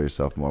time and enjoy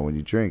yourself more when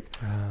you drink.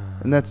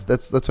 And that's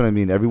what I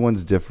mean.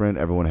 Everyone's different.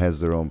 Everyone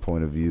has their own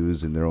point of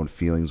views and their own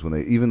feelings when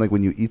they, even like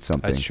when you eat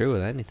something. That's true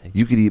with anything.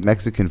 You could eat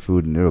Mexican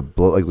food and it'll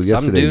blow. Like Some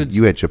yesterday, dudes-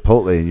 you had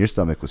Chipotle and your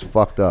stomach was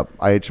fucked up.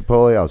 I ate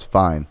Chipotle, I was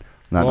fine.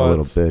 Not Well, a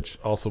little it's bitch.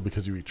 Also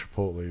because you eat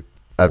Chipotle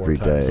Every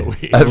 4 times day. a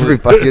week. Every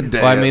fucking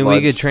day. Well, I mean, at we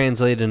lunch. could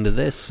translate into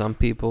this. Some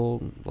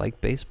people like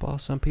baseball.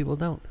 Some people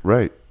don't.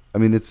 Right. I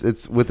mean,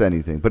 it's with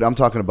anything, but I'm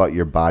talking about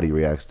your body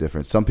reacts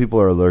different. Some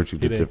people are allergic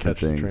to You didn't different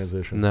catch the things.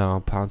 transition.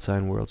 No, Pound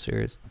Sign World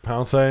Series.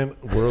 Pound sign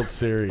World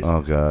Series.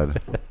 Oh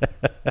God.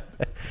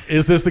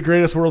 Is this the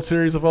greatest World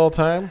Series of all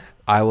time?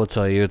 I will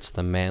tell you, it's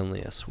the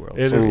manliest World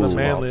It Series is the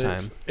of all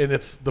manliest, time. and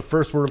it's the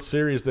first World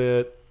Series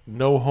that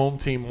no home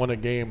team won a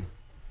game.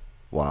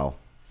 Wow.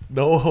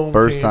 No home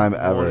First team time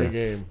won ever. a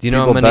game. Do you know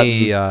how People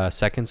many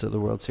seconds of the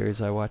World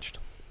Series I watched?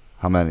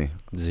 How many?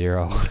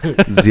 0.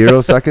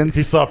 0 seconds?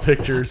 He saw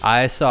pictures.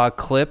 I saw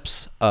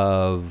clips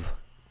of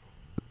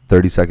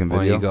 30-second Why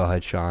don't video. you go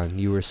ahead, Sean?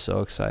 You were so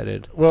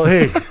excited. Well,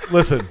 hey,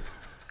 listen.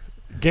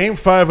 Game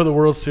 5 of the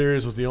World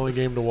Series was the only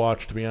game to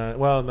watch, to be honest.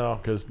 Well, no,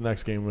 because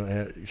next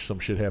game some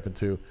shit happened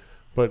too.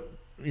 But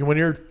when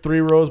you're 3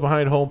 rows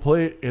behind home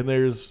plate and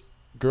there's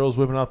girls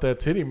whipping out that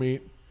titty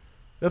meat,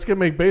 that's going to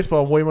make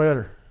baseball way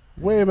better.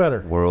 Way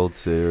better. World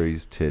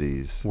Series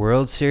titties.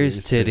 World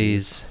Series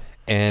titties.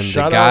 And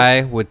Shout the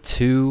guy with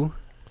 2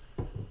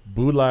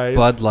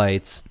 Bud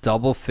Lights,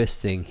 double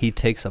fisting. He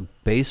takes a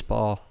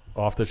baseball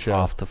off the chest.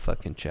 off the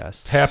fucking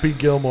chest. Happy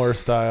Gilmore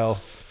style.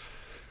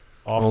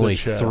 Off Only the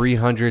chest.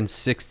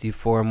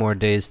 364 more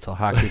days till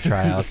hockey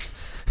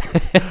tryouts.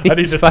 I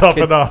need to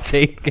toughen up.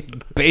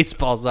 Taking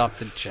baseballs off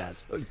the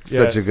chest.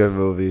 Such a good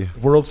movie.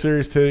 World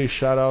Series titties.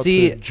 Shout out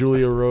See- to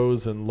Julia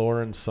Rose and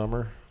Lauren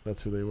Summer.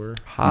 That's who they were.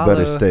 You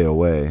better stay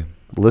away.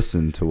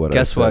 Listen to what I say.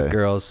 Guess what,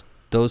 girls?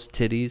 Those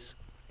titties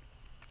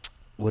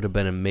would have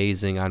been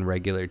amazing on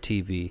regular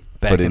TV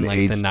back But in in like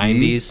the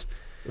HD? 90s.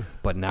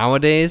 But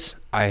nowadays,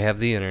 I have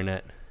the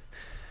internet.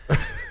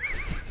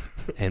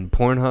 And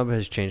Pornhub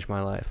has changed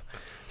my life.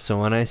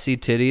 So when I see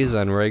titties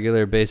on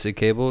regular basic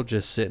cable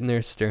just sitting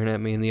there staring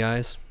at me in the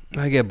eyes,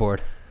 I get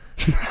bored.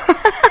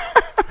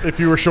 If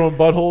you were showing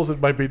buttholes, it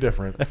might be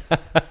different.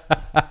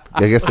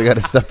 I guess they got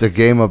to step their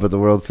game up at the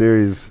World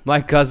Series. My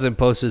cousin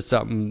posted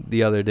something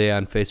the other day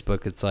on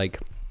Facebook. It's like,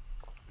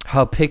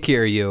 how picky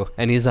are you?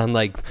 And he's on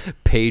like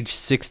page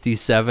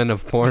 67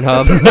 of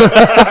Pornhub.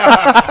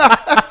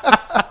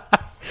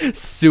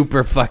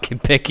 Super fucking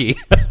picky.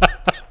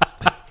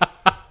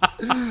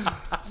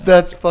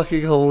 That's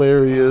fucking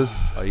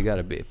hilarious. Oh, you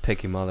gotta be a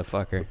picky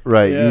motherfucker.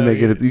 Right. Yeah, you make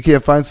it. You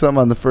can't find something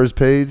on the first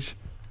page.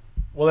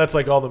 Well, that's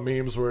like all the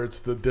memes where it's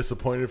the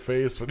disappointed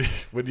face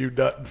when you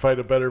nut and find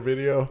a better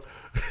video.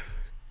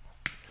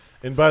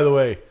 And by the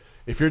way,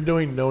 if you're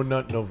doing No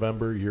Nut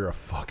November, you're a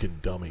fucking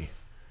dummy.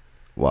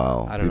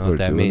 Wow. I don't know people what are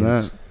that doing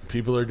means. that?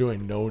 People are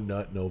doing No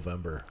Nut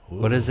November. Ooh.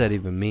 What does that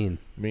even mean?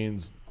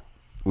 Means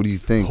What do you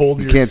think? Hold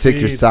You your can't take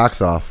your seed.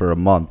 socks off for a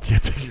month.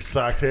 can't take your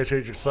socks. Can't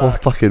change your Whole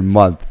socks. fucking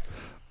month.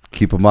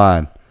 Keep them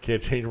on.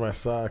 Can't change my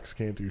socks.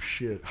 Can't do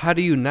shit. How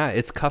do you not?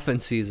 It's cuffing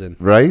season.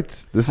 Right?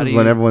 This How is do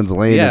when you- everyone's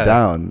laying Yeah, it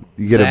down.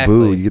 You get a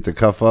boo. exactly. You get to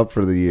cuff up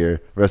for the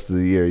rest of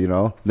the year, you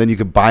know? Then you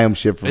can buy them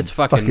shit for It's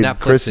fucking Netflix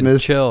Christmas.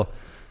 and chill.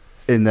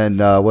 And then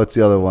what's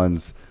the other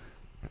ones?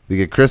 They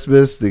get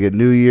Christmas, they get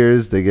New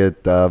Year's, they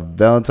get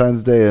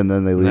Valentine's Day, and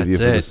then they leave you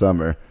That's for the it.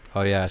 summer.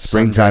 Oh yeah,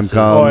 Springtime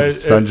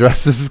sundresses. comes,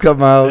 sundresses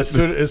come out. As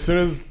soon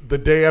as the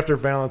day after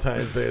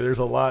Valentine's Day, there's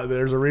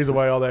a reason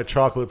why all that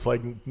chocolate's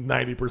like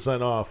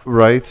 90% off.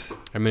 Right?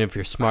 I mean, if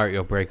you're smart,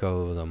 you'll break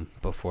over them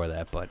before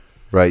that. But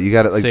Right. You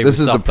got it. Like Save this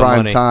is the yourself the prime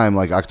money. time.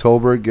 Like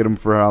October, get them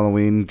for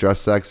Halloween,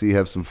 dress sexy,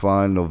 have some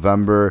fun.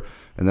 November,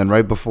 and then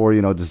right before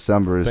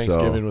December.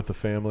 Thanksgiving So with the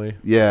family.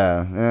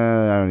 yeah,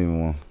 I don't even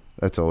want.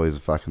 That's always a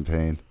fucking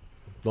pain.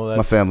 No,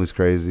 My family's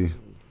crazy.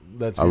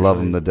 That's I love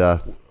them usually- to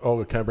death.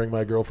 Oh, can I bring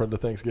my girlfriend to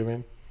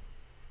Thanksgiving?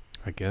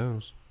 I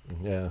guess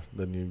Yeah.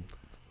 Then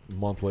a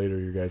month later,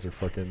 you guys are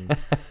fucking.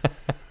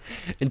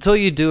 until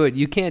you do it,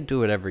 you can't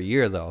do it every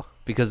year though,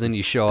 because then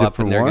you show up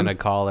Different and they're one? gonna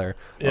call her.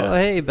 Yeah. Oh,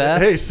 hey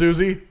Beth. Hey,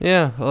 Susie.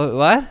 Yeah.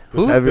 What?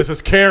 This, Who? this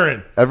is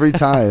Karen. Every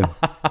time.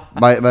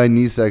 My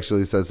niece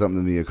actually said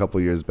something to me a couple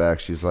years back.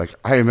 She's like,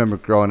 I remember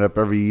growing up,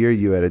 every year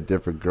you had a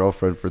different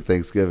girlfriend for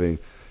Thanksgiving.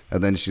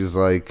 And then she's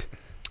like,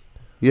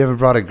 you haven't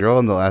brought a girl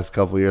in the last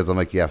couple years. I'm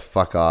like, yeah,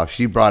 fuck off.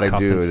 She brought a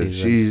Cuffing dude. season.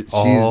 She's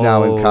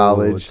now in Oh,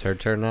 college. It's her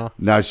turn now.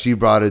 Now she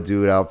brought a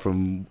dude out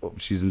from,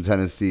 she's in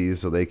Tennessee,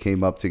 so they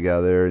came up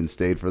together and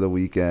stayed for the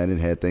weekend and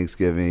had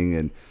Thanksgiving.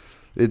 And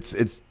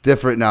it's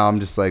different now. I'm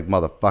just like,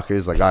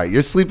 motherfuckers, like, all right,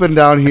 you're sleeping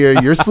down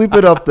here, you're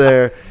sleeping up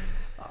there.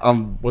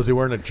 Was he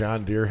wearing a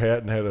John Deere hat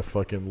and had a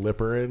fucking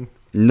lipper in?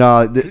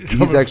 No, Coming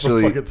he's from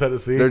actually fucking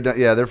Tennessee.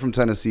 They're from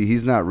Tennessee.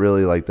 He's not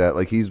really like that.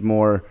 Like he's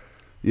more,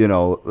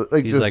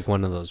 like He's just like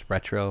one of those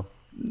retro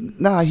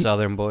nah.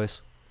 Southern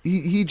boys.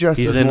 He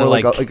dresses He's more into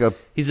like a.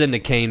 He's into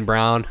Kane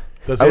Brown.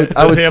 Does I he- would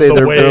does he have say the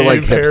they're like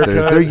wave hipsters.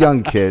 haircut? They're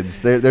young kids.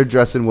 They're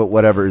dressing with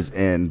whatever's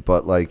in,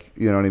 but like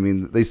you know what I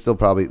mean. They still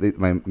probably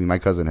my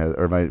cousin has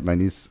or my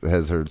niece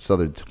has her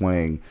southern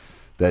twang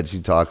that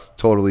she talks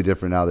totally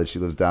different now that she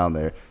lives down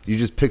there. You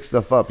just pick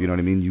stuff up. You know what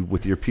I mean. You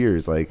with your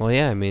peers like Well,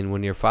 yeah. I mean,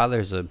 when your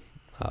father's a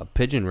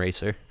pigeon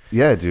racer,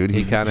 yeah, dude.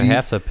 you kind of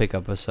have to pick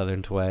up a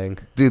Southern twang.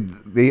 Dude,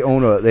 they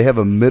have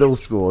a middle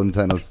school in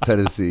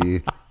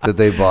Tennessee that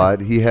they bought.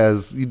 He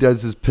does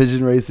his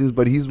pigeon racings,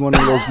 but he's one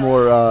of those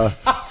more.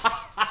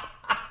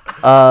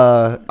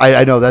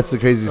 I know that's the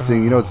craziest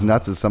thing. You know, it's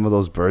nuts. Is some of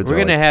those birds. We're are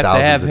gonna like have to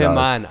thousands have of him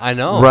dollars. on. I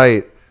know.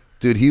 Right,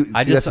 dude.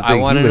 I that's just the I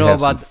thing. want He to would know have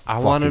some about I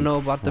want to fucking know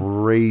about the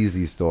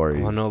crazy I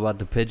stories. want to know about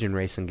the pigeon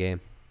racing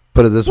game.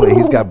 Put it this way: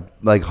 he's got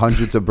like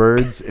hundreds of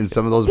birds, and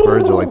some of those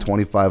birds are like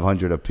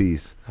 2,500 a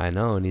piece. I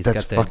know, and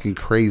That's fucking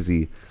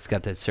crazy. He's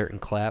got that certain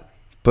clap.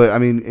 But I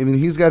mean,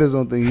 he's got his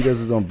own thing. He does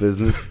his own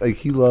business. Like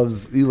he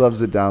loves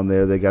it down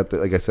there. They got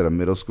like I said, a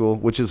middle school,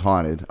 which is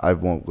haunted. I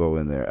won't go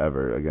in there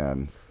ever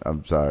again.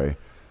 I'm sorry,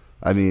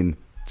 I mean,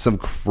 some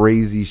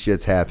crazy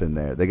shit's happened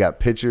there. They got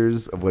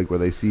pictures of like where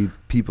they see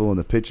people in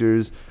the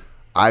pictures.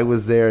 I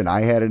was there and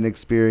I had an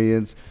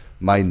experience.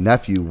 My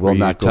nephew will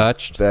not go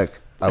touched? back.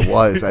 I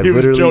was. I He was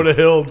literally Jonah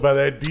Hilled by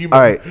that demon.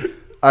 All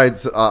right.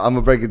 So I'm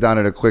gonna break it down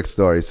in a quick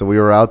story. So we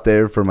were out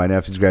there for my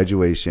nephew's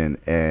graduation,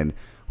 and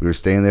we were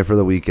staying there for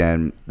the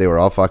weekend. They were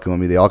all fucking with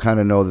me. They all kind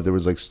of know that there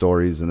was like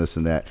stories and this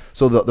and that.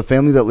 So the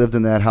family that lived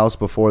in that house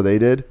before they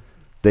did,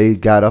 they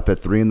got up at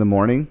 3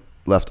 a.m,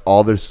 left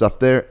all their stuff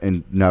there,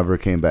 and never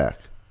came back.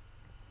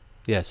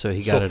 Yeah, so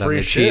he got it on free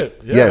the shit.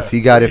 cheap. Yeah, Yes,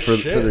 he got it for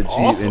free the shit. cheap.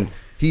 Awesome. And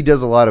he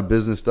does a lot of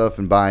business stuff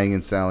and buying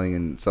and selling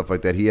and stuff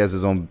like that. He has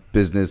his own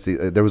business.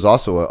 There was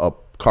also a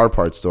car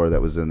parts store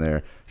that was in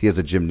there. He has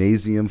a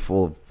gymnasium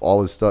full of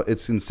all his stuff.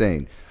 It's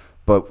insane.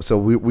 But so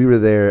we were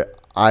there.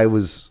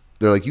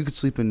 They're like, you could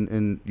sleep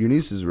in your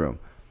niece's room.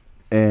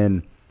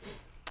 And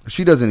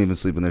she doesn't even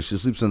sleep in there. She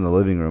sleeps in the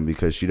living room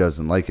because she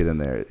doesn't like it in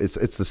there.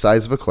 It's the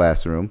size of a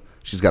classroom.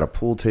 She's got a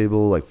pool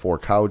table, like 4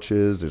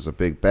 couches. There's a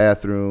big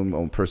bathroom,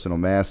 own personal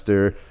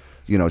master.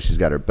 She's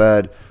got her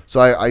bed.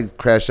 So I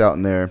crashed out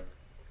in there.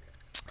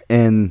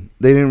 And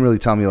they didn't really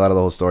tell me a lot of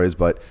the whole stories,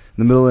 but in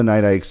the middle of the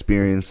night, I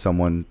experienced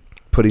someone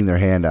putting their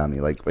hand on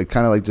me, like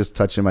kind of like just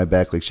touching my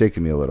back, like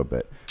shaking me a little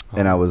bit.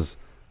 And I was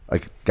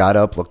like, got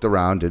up, looked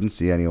around, didn't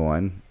see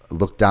anyone.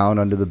 Looked down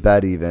under the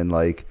bed, even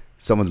like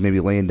someone's maybe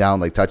laying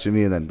down, like touching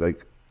me, and then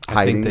like hiding.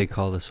 I think they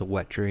call this a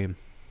wet dream.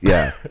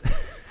 Yeah.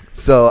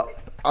 So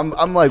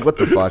I'm like, what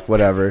the fuck,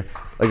 whatever.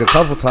 Like a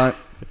couple times.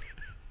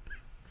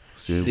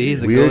 See,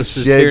 the weird ghost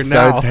is shit here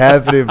now. starts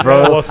happening,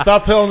 bro. Well,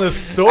 stop telling this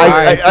story.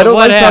 I don't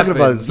what like talking happened?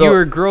 about it. So, you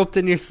were groped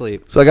in your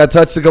sleep. So I got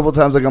touched a couple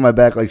times, like on my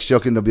back, like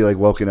shooken to be like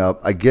woken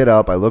up. I get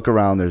up, I look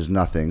around, there's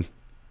nothing.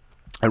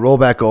 I roll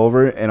back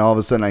over, and all of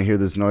a sudden I hear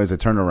this noise. I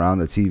turn around,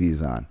 the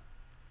TV's on.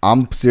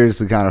 I'm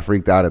seriously kind of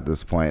freaked out at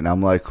this point, and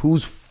I'm like,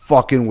 who's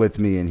fucking with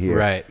me in here?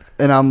 Right.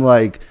 And I'm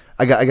like,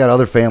 I got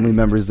other family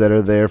members that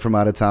are there from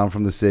out of town,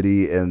 from the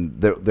city,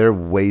 and they're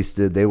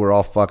wasted. They were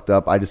all fucked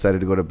up. I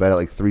decided to go to bed at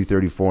like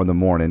 3:34 in the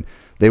morning.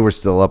 They were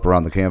still up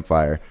around the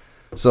campfire.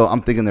 So I'm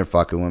thinking they're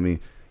fucking with me.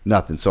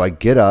 Nothing. So I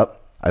get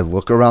up. I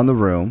look around the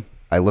room.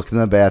 I look in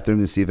the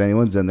bathroom to see if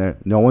anyone's in there.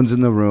 No one's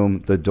in the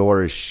room. The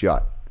door is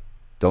shut.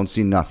 Don't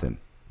see nothing.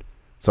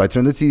 So I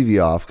turn the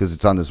TV off because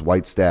it's on this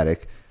white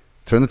static.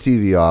 Turn the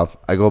TV off.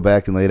 I go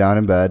back and lay down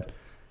in bed.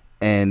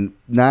 And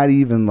not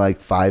even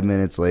like 5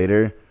 minutes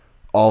later,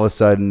 all of a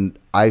sudden,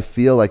 I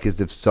feel like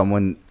as if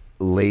someone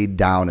laid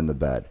down in the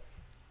bed.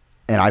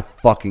 And I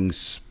fucking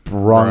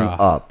sprung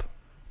up.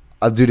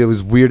 Dude, it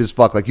was weird as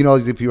fuck. Like,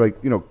 if you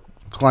like,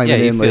 climbing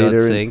in later. Yeah, you feel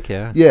it sink,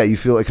 yeah. Yeah, you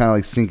feel it kind of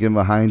like sinking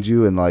behind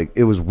you. And like,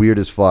 it was weird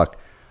as fuck.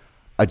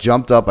 I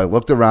jumped up. I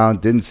looked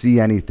around. Didn't see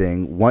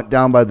anything. Went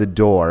down by the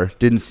door.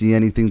 Didn't see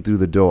anything through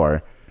the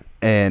door.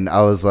 And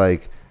I was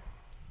like,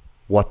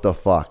 what the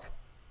fuck?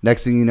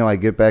 Next thing you know, I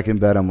get back in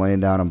bed. I'm laying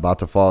down. I'm about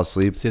to fall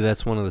asleep. See,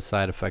 that's one of the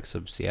side effects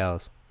of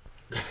Cialis.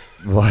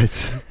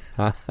 What?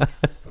 Huh?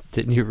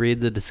 Didn't you read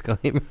the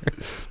disclaimer?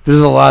 There's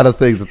a lot of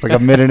things. It's like a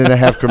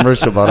 1.5-minute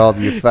commercial about all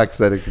the effects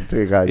that it can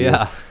take on you.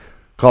 Yeah.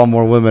 Call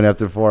more women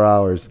after 4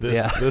 hours.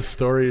 This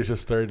story is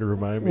just starting to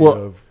remind me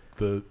of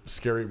the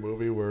scary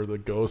movie where the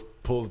ghost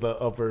pulls the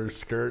upper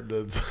skirt.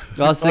 And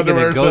I was thinking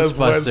of underwear says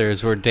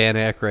Ghostbusters where Dan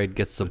Aykroyd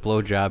gets the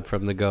blowjob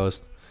from the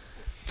ghost.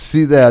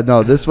 See that?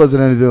 No, this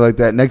wasn't anything like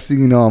that. Next thing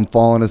you know, I'm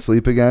falling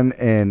asleep again,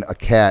 and a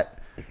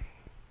cat,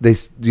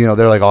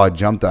 they're like, oh, I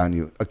jumped on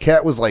you. A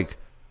cat was like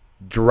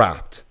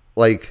dropped,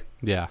 like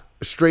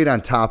straight on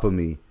top of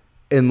me,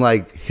 and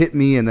like hit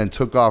me and then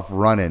took off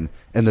running,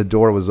 and the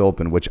door was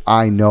open, which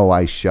I know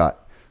I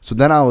shut. So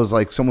then I was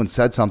like, someone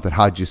said something,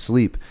 how'd you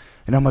sleep?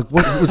 And I'm like,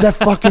 what, was that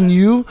fucking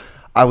you?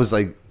 I was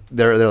like,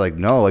 they're like,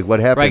 no, like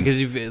what happened? Right,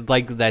 because you've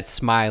like that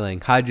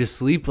smiling. How'd you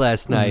sleep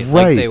last night?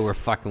 Right. Like they were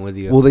fucking with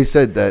you. Well, they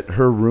said that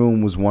her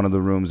room was one of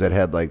the rooms that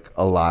had like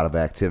a lot of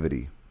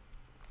activity.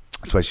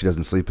 That's why she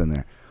doesn't sleep in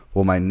there.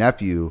 Well, my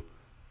nephew,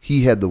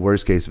 he had the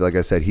worst case. Like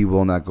I said, he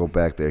will not go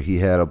back there. He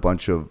had a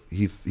bunch of,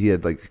 he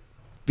had like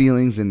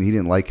feelings and he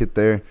didn't like it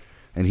there.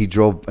 And he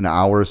drove an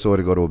hour or so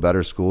to go to a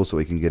better school so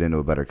he can get into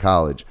a better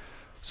college.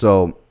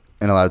 So,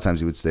 and a lot of times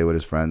he would stay with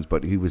his friends,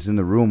 but he was in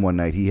the room one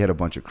night. He had a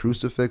bunch of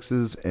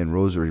crucifixes and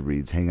rosary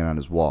beads hanging on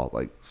his wall,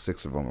 like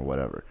 6 of them or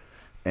whatever.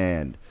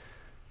 And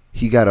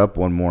he got up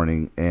one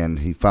morning and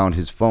he found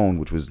his phone,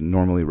 which was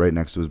normally right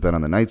next to his bed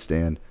on the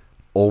nightstand,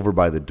 over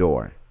by the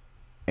door.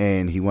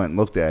 And he went and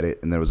looked at it,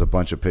 and there was a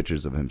bunch of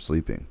pictures of him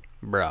sleeping.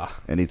 Bruh.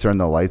 And he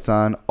turned the lights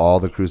on. All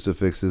the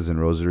crucifixes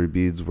and rosary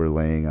beads were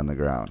laying on the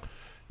ground.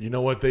 You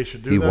know what they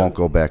should do? He then? won't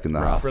go back in the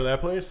house. For that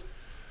place,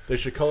 they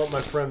should call up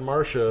my friend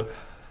Marcia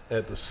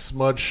at the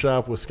Smudge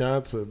Shop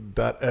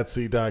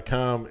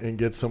Wisconsin.etsy.com and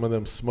get some of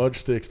them smudge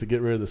sticks to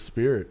get rid of the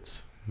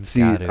spirits.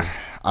 See, I don't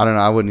know.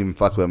 I wouldn't even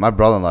fuck with it. My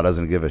brother-in-law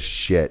doesn't give a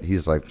shit.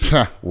 He's like,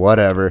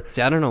 whatever.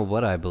 See, I don't know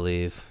what I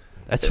believe.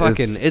 That's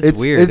fucking, it's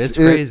weird. It's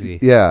crazy.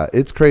 Yeah,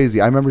 it's crazy.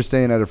 I remember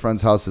staying at a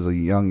friend's house as a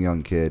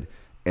young kid,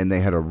 and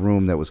they had a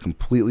room that was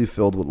completely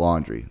filled with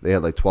laundry. They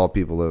had like 12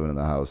 people living in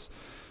the house.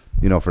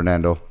 You know,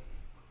 Fernando.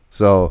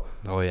 So,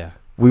 oh yeah,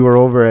 we were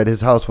over at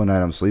his house one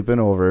night. I'm sleeping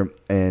over,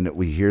 and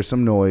we hear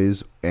some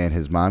noise, and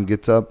his mom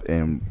gets up,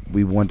 and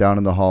we went down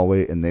in the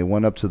hallway, and they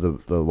went up to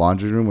the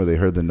laundry room where they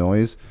heard the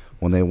noise.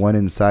 When they went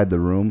inside the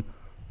room,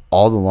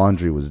 all the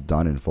laundry was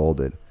done and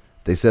folded.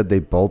 They said they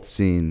both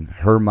seen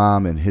her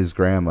mom and his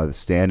grandma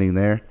standing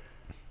there,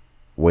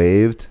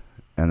 waved,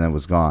 and then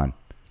was gone.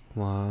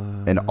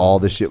 Wow. And all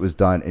the shit was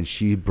done, and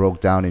she broke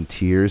down in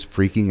tears,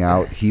 freaking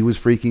out. He was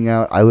freaking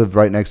out. I lived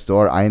right next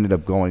door. I ended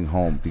up going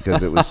home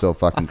because it was so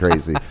fucking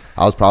crazy.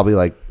 I was probably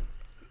like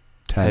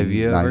 10, Have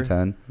you 9, ever, 10.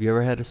 Have you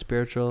ever had a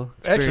spiritual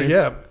experience? Actually,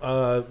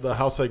 yeah. The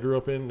house I grew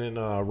up in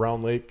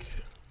Round Lake,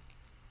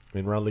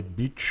 in Round Lake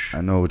Beach.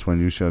 I know which one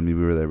you showed me.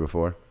 We were there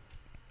before.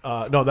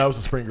 No, that was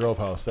the Spring Grove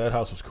house. That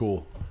house was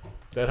cool.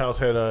 That house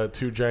had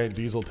 2 giant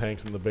diesel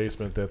tanks in the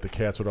basement that the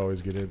cats would always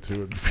get into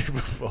and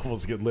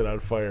almost get lit on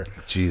fire.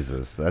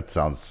 Jesus, that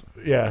sounds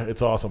Yeah,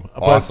 it's awesome.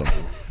 awesome.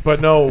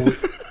 But no,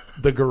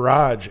 the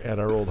garage at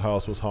our old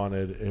house was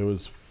haunted. It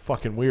was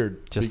fucking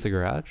weird. Just the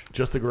garage?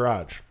 Just the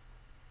garage.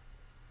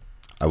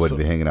 I wouldn't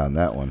be hanging on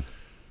that one.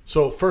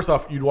 So first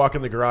off, you'd walk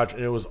in the garage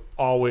and it was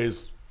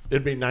always,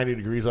 it'd be 90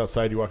 degrees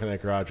outside. You walk in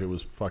that garage, it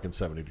was fucking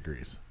 70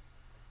 degrees.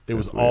 It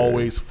was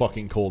always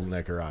fucking cold in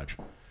that garage.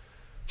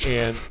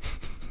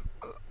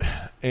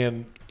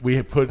 And we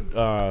had put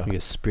Like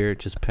a spirit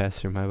just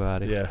passed through my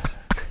body. yeah,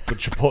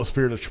 the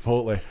spirit of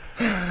Chipotle.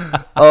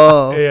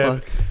 Oh,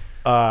 And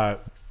fuck.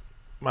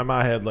 my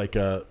mom had like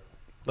an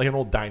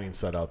old dining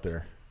set out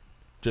there.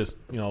 Just,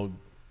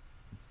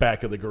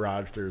 back of the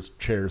garage there's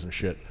chairs and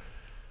shit.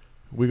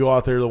 We go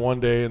out there the one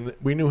day and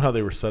we knew how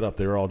they were set up.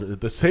 They were all,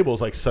 the table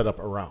was like set up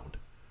around.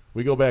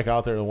 We go back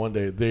out there the one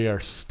day, they are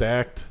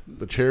stacked.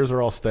 The chairs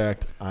are all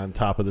stacked on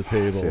top of the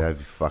table. See, I'd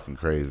be fucking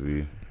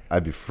crazy.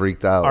 I'd be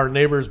freaked out. Our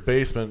neighbor's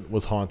basement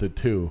was haunted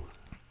too,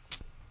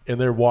 and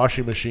their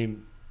washing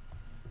machine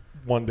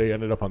one day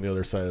ended up on the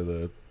other side of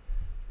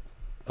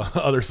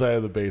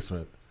the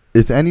basement.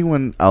 If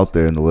anyone out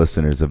there in the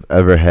listeners have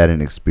ever had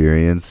an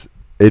experience,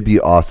 it'd be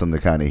awesome to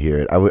kind of hear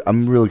it.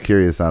 I'm really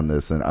curious on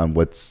this and on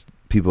what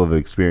people have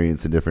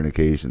experienced in different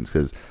occasions,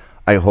 because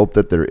I hope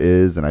that there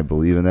is, and I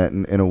believe in that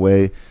in a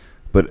way.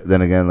 But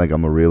then again, like,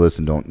 I'm a realist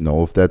and don't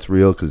know if that's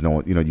real because no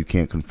one, you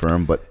can't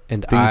confirm. But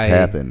things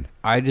happen.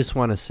 I just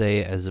want to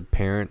say, as a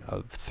parent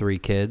of 3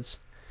 kids,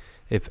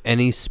 if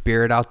any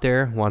spirit out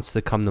there wants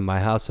to come to my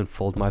house and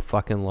fold my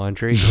fucking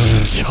laundry,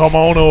 Come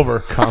on over.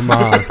 come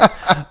on.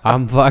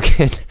 I'm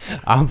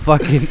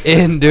fucking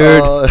in,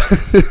 dude.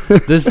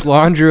 This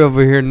laundry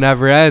over here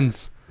never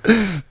ends.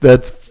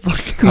 That's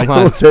fucking Come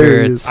on,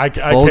 hilarious. spirits.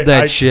 Fold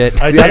that shit. See,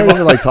 I don't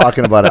even like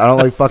talking about it. I don't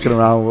like fucking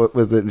around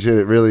with it and shit.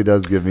 It really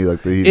does give me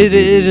like the heebie-jeebies. It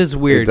is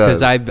weird It does.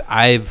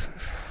 because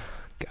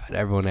God,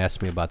 everyone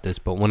asked me about this,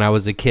 but when I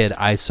was a kid,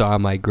 I saw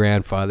my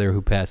grandfather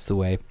who passed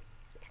away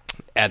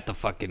at the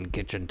fucking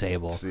kitchen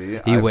table. See,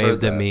 he I've waved heard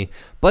at that. me,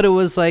 but it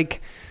was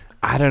like,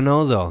 I don't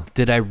know though.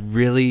 Did I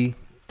really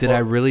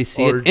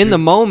see or it in the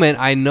moment?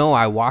 I know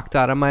I walked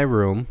out of my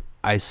room.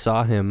 I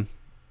saw him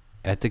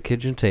at the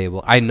kitchen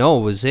table. I know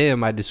it was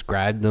him. I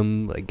described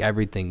him, like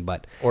everything,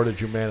 but Or did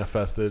you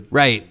manifest it?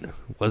 right.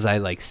 Was I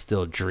like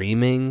still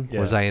dreaming? Yeah.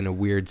 Was I in a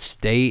weird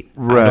state?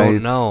 I Right.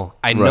 don't know.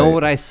 I know Right.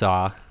 what I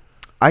saw.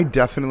 I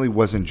definitely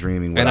wasn't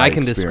dreaming. And I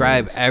can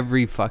describe experienced.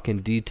 every fucking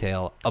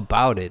detail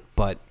about it,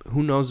 but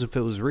who knows if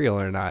it was real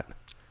or not.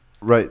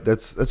 Right,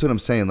 that's what I'm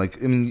saying.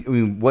 Like, I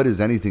mean, what is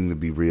anything to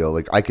be real?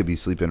 Like, I could be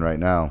sleeping right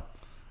now,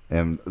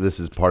 and this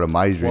is part of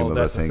my dream Well, of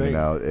that's us the hanging thing.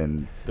 out.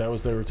 And They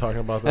were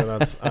talking about that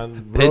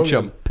on Pinch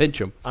Rogan.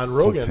 him. On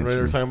Rogan, Pinch they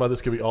were him. talking about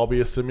this could all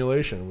be a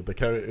simulation with the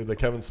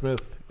Kevin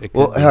Smith. It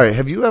well, could be. all right,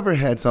 have you ever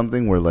had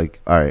something where, like,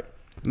 all right,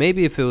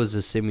 Maybe if it was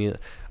a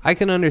I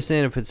can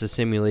understand if it's a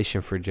simulation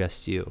for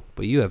just you,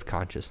 but you have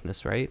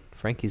consciousness, right?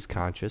 Frankie's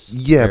conscious.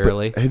 yeah,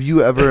 barely. but have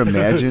you ever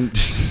imagined?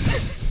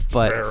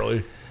 But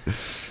Barely.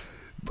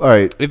 All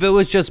right, if it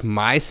was just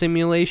my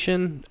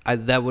simulation,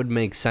 that would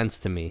make sense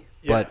to me.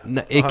 Yeah,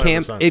 But it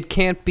can't. 100%. It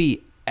can't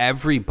be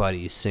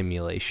everybody's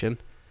simulation.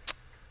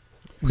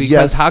 Because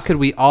yes, how could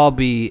we all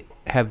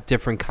have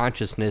different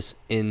consciousness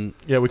in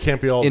Yeah, we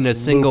can't be all a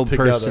single looped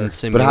person together.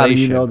 simulation? But how do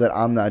you know that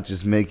I'm not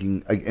just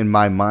making? Like, in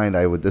my mind,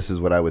 this is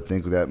what I would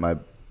think that my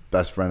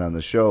best friend on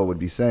the show would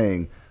be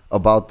saying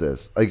about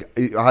this. Like,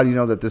 how do you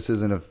know that this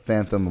isn't a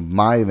phantom of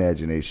my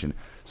imagination?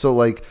 So,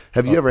 like,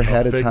 have you ever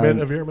had a figment time?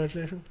 of your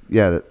imagination?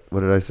 Yeah, what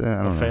did I say?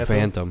 I don't know. phantom?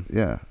 Phantom.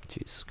 Yeah,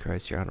 Jesus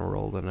Christ, you're on a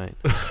roll tonight.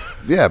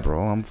 yeah, bro.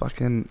 I'm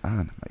fucking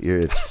on my ear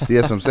itch. See,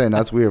 that's what I'm saying.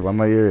 That's weird. Why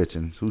my ear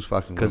itching? Who's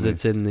fucking? Because with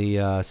it's in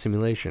the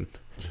simulation.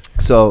 me?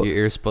 So Your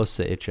ear's supposed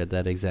to itch at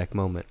that exact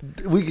moment.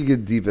 we could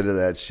get deep into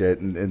that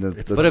shit. And the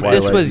But if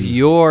this Twilight was and-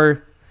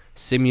 your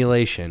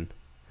simulation,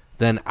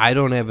 then I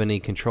don't have any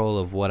control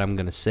of what I'm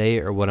going to say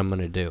or what I'm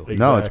going to do.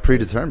 no, it's Exactly.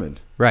 predetermined.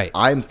 Right.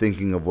 I'm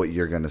thinking of what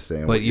you're gonna say.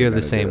 And But what you're the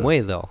gonna same do. way,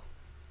 though.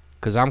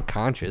 Because I'm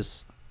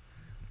conscious.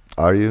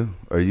 Are you?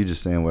 Or are you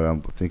just saying what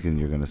I'm thinking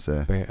you're gonna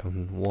say?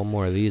 One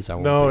more of these, I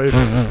won't. No,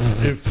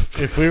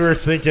 if we were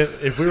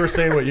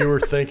saying what you were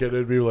thinking,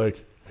 it'd be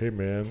like, hey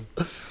man,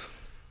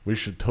 we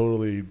should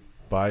totally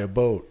buy a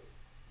boat.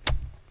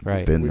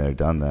 Right. Been there,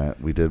 done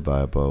that. We did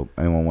buy a boat.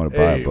 Anyone want to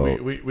buy a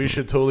boat? We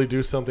should totally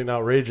do something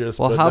outrageous.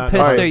 Well, but how not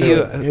pissed do are it.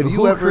 you? Have you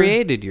Who ever-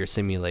 created your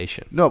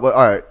simulation? No, but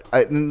all right.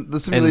 The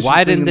simulation. And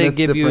why thing, didn't they that's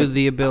give you different.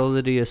 the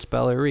ability to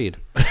spell or read?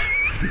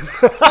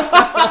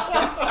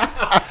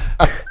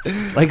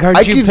 Like,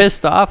 aren't you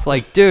pissed off?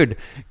 Like, dude,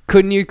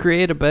 couldn't you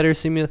create a better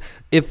simulation?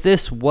 If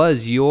this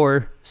was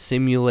your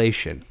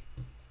simulation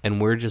and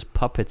we're just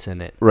puppets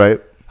in it,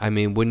 Right. I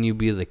mean, wouldn't you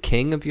be the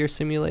king of your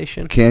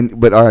simulation?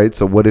 But all right.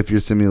 So what if your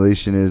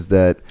simulation is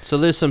that? So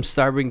there's some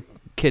starving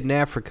kid in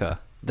Africa.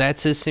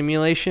 That's his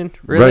simulation?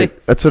 Really?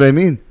 Right. That's what I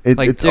mean.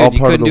 Like, It's dude, all you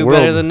part of couldn't the do world.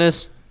 better than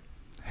this?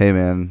 Hey,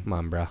 man. Come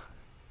on, bro.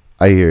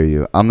 I hear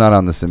you. I'm not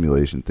on the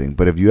simulation thing,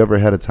 but have you ever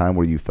had a time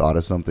where you thought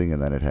of something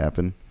and then it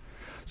happened?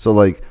 So,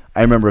 like,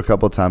 I remember a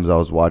couple of times I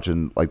was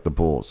watching, like, the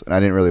Bulls, and I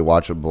didn't really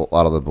watch a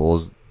lot of the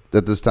Bulls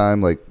at this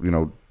time. Like, you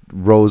know,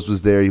 Rose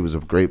was there. He was a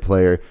great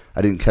player.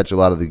 I didn't catch a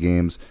lot of the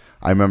games.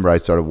 I remember I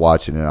started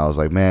watching it, and I was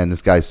like, man,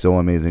 this guy's so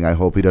amazing. I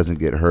hope he doesn't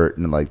get hurt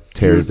and, like,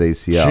 tear his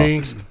ACL.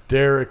 Jinxed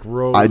Derrick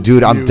Rose. I'm you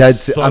dead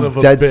son of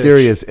a dead bitch.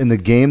 serious. In the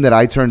game that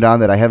I turned on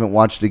that I haven't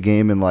watched a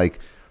game in, like,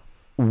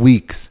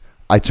 weeks,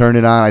 I turned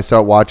it on. I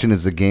start watching.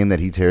 It's the game that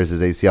he tears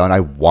his ACL, and I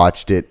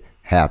watched it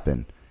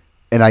happen.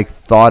 And I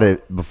thought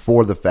it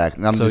before the fact.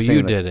 And I'm So just saying,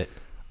 you did it.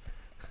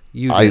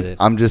 You did it.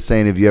 I'm just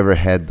saying, if you ever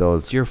had It's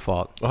those, your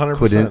fault.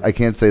 100%. I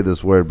can't say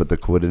this word, but the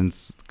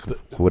coincidences,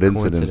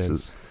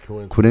 Coincidence.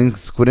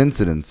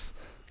 coincidence,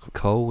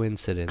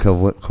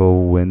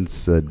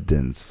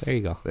 coincidence. There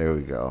you go. There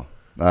we go.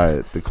 All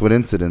right, the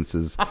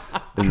coincidences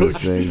in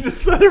this You thing.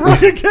 just said it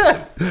wrong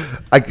again.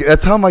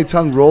 That's how my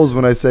tongue rolls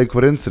when I say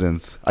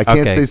coincidence. I can't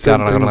Okay. say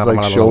certain things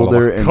like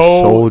shoulder and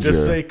soldier.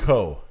 Just say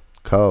co.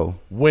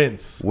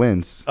 Wince.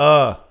 Dince.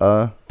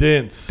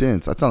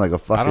 Dince. I sound like a I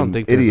fucking don't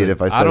think idiot there's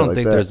if I said I don't it like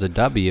think that. there's a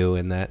W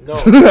in that. No.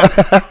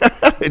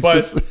 It's But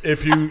just,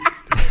 if you,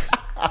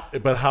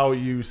 but how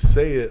you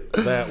say it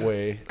that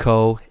way.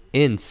 Coinc.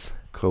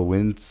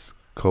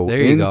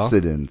 There you go.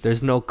 coincidence.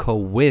 There's no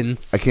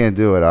coinc. I can't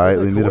do it. All right,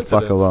 Sounds leave like me the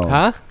fuck coincidence. alone.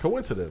 Huh?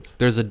 Coincidence.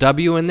 There's a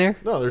W in there?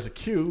 No, there's a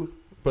Q,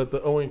 but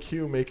the O and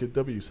Q make a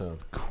W sound.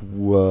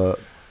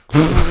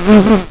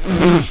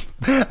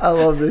 I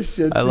love this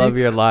shit. I See, love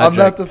your logic. I'm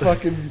not the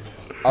fucking.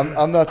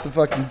 I'm not the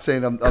fucking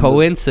saying I'm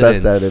Coincidence.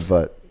 the best at it,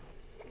 but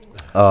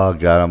oh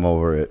god, I'm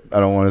over it. I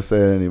don't want to say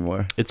it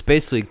anymore. It's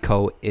basically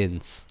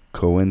coinc.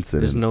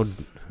 Coincidence. There's no.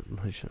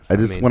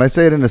 when I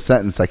say it in a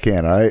sentence, I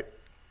can't. All right.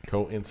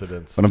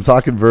 Coincidence. When I'm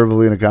talking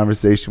verbally in a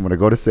conversation, when I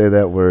go to say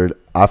that word,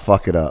 I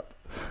fuck it up.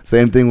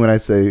 Same thing when I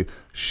say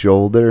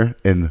shoulder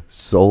and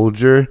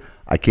soldier.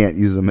 I can't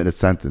use them in a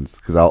sentence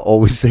because I'll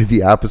always say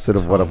the opposite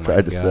of what I'm my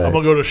trying to God. say. I'm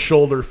gonna go to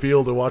Shoulder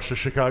Field to watch the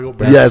Chicago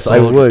Bears. Yes, I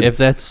would. If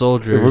that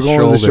soldier If we're going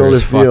to the shoulder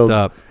is shoulder field,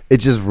 fucked up. it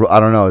just,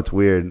 I don't know. It's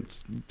weird.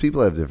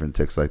 People have different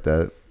tics like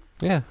that.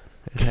 Yeah.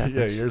 It happens.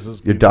 Yeah, yours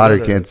is. Your daughter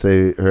can't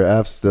say her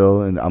F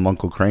still, and I'm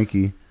Uncle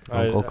Cranky.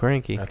 Uncle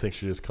Cranky. I think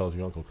she just calls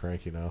you Uncle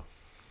Cranky now.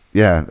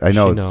 Yeah, I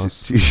know. She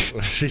knows.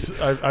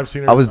 I've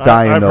seen her. I was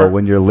dying I've though heard,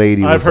 when your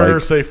lady I've was heard her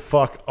like, say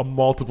 "fuck"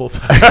 multiple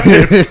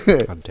times.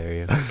 How dare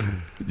you?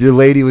 your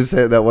lady was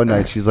saying that one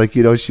night. She's like,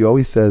 you know, she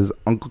always says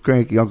Uncle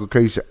Cranky, Uncle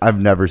Cranky. I've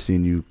never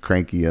seen you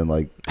cranky in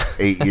like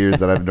 8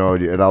 years that I've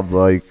known you, and I'm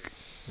like,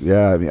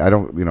 yeah. I mean, I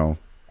don't, you know,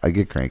 I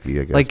get cranky.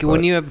 I guess. Like when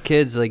but- you have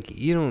kids, like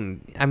you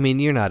don't. I mean,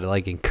 you're not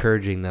like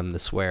encouraging them to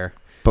swear.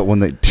 but when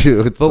they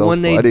do, it's But so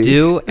when funny. they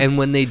do, and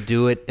when they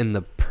do it in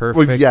the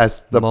perfect well,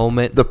 yes,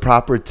 moment, the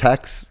proper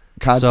context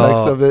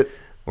So- of it.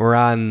 we're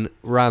on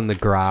the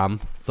Grom,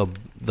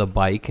 the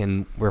bike,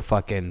 and we're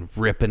fucking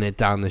ripping it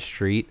down the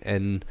street,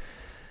 and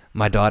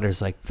my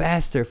daughter's like,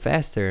 faster,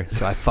 faster.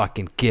 So I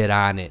fucking get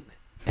on it,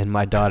 and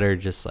my daughter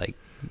just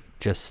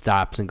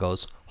stops and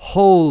goes,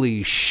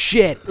 holy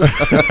shit.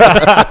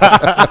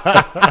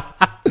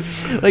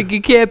 Like,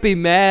 you can't be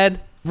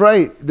mad.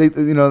 Right, they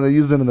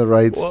use it in the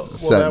right Well,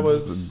 sense that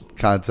was- and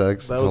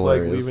context. That It's was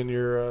like hilarious. leaving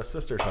your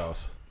sister's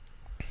house.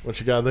 When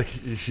she got in the,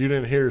 you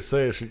didn't hear her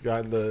say it. She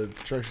got in the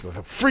truck. She was like,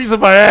 "I'm freezing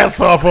my ass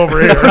off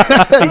over here."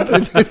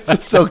 it's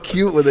just so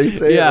cute when they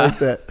say Yeah. it like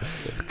that.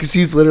 Because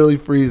she's literally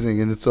freezing,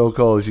 and it's so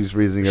cold. She's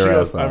freezing her She ass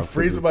goes, off. "I'm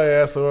freezing my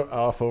ass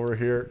off over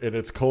here, and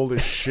it's cold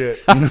as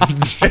shit." And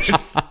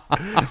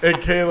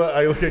Kayla,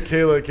 I look at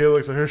Kayla. And Kayla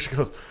looks at her. She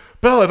goes,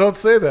 "Bella, don't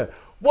say that."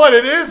 What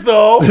it is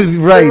though,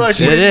 right, Like,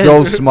 she's It is.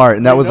 so smart,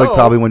 and that was like know.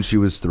 probably when she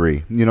was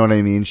 3. You know what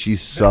I mean?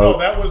 She's so. No,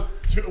 that was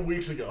 2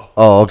 weeks ago.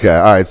 Oh, okay,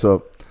 all right.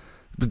 So,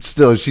 but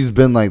still, she's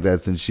been like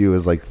that since she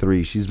was like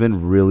 3. She's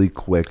been really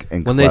quick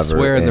and When clever. they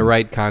swear in the and-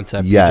 right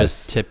concept, Yes. you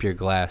just tip your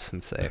glass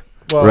and say,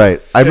 Well,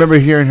 Right, I remember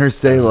hearing her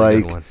say that's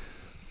a good like. one.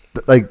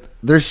 Like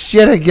there's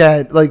shit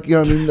again, like you know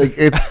what I mean. Like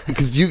it's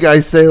because you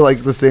guys say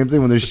like the same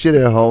thing when there's shit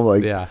at home.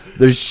 Like Yeah.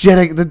 there's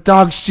shit, the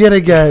dog shit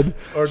again.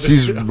 Or did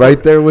She's she-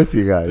 right there with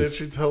you Did guys.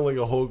 she tell like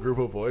a whole group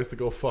of boys to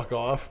go fuck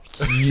off?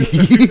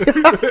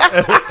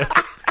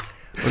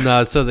 Well,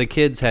 no, so the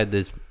kids had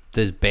this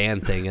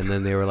band thing, and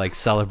then they were like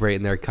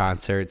celebrating their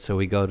concert. So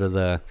we go to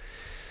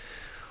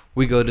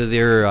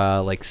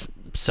their like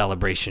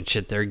celebration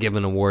shit. They're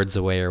giving awards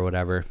away or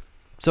whatever.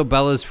 So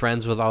Bella's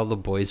friends with all the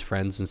boys'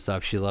 friends and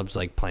stuff. She loves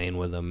like playing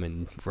with them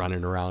and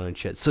running around and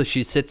shit. So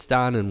she sits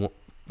down and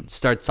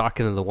starts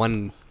talking to the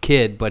one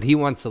kid, but he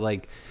wants to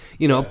like,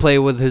 play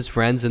with his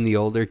friends and the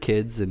older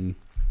kids. And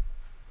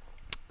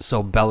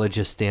so Bella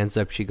just stands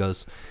up. She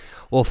goes,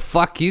 "Well,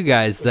 fuck you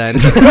guys then."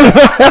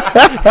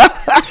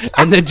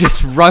 And then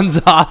just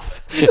runs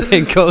off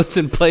and goes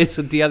and plays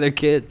with the other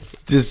kids.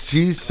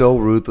 She's so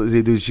ruthless,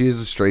 dude. She is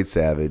a straight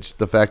savage.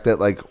 The fact that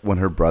like when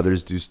her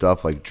brothers do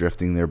stuff like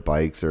drifting their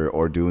bikes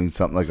or doing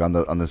something like on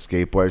the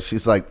skateboard,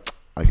 she's like,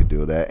 I could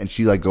do that, and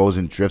she like goes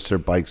and drifts her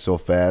bike so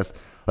fast.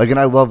 Like, and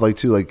I love like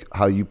too like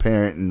how you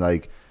parent and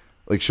like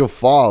she'll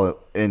fall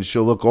and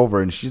she'll look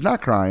over and she's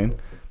not crying.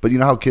 But you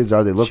know how kids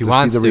are; they look to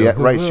see the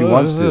reaction. Right, she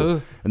wants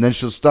to, and then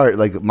she'll start.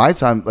 Like my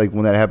time, like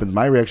when that happens,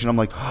 my reaction, I'm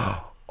like,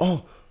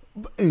 oh,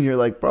 and you're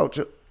like, bro,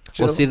 chill.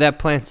 Well, see, that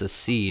plants a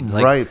seed,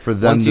 like, right, for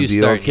them to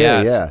be okay.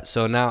 Yes. Yeah.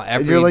 So now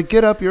and you're like,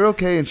 get up, you're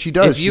okay, and she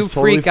does. If you She's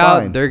freak totally out,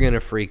 fine. they're gonna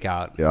freak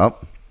out.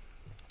 Yep.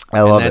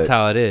 I love it. That's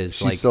how it is.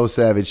 She's so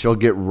savage. She'll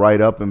get right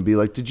up and be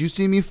like, "Did you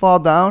see me fall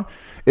down?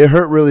 It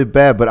hurt really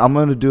bad, but I'm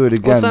gonna do it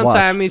again." Well,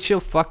 sometimes she'll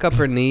fuck up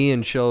her knee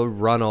and she'll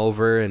run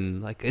over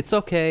and like it's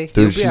okay.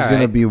 Dude, she's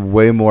gonna be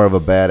way more of a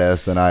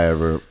badass than I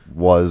ever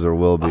was or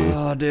will be.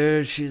 Oh,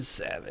 dude, she's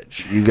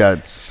savage. You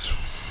got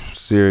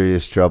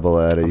serious trouble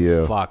out of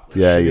you. Fucked.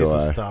 Yeah, She you needs to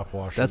are. stop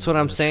watching That's what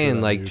I'm that saying. shit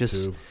on Like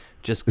YouTube.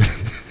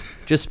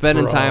 just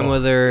spending Bro. time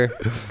with her,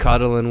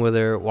 cuddling with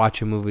her,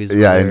 watching movies. With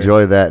Yeah, I her.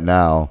 enjoy that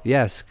now.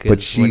 Yes, 'cause But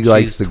she when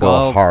likes she's to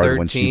 12, go hard 13,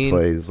 when she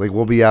plays. Like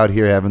we'll be out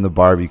here having the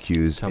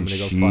barbecues, Tell and me to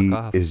go she fuck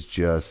off. is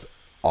just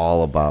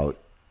all about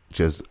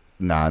just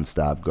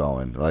nonstop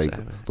going. Like,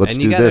 let's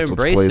and do you gotta this. Let's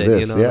embrace play it,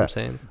 this. You know Yeah. what I'm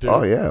saying? Dude,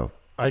 Oh yeah.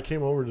 I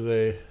came over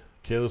today.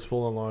 Kayla's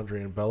full on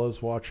laundry, and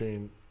Bella's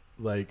watching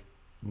like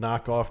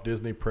knockoff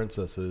Disney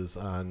princesses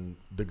on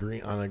a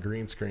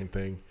green screen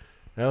thing.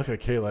 And I look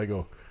at Kayla. I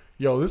go,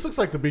 "Yo, this looks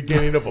like the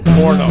beginning of a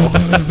porno."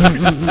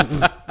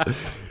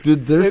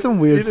 Dude, there's some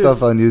weird it stuff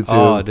is- on YouTube.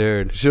 Oh,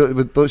 dude. She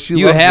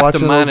You loves have to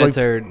watching those,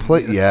 like,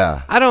 monitor.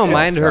 yeah. I don't It's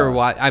mind her.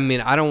 not. I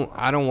mean, I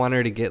don't want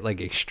her to get like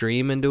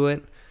extreme into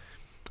it,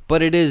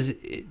 but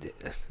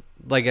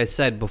like I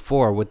said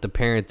before with the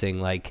parenting.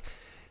 Like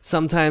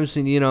sometimes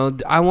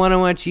I want to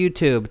watch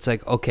YouTube. It's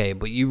like okay,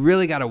 but you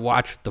really got to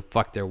watch what the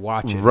fuck they're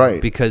watching, Right?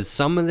 Because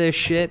some of this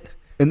shit.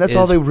 And that's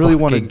all is they really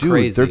want to fucking do.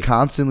 crazy. They're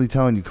constantly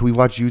telling you, "Can we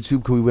watch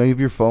YouTube? Can we wave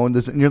your phone?"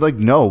 This, and you're like,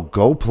 "No,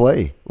 go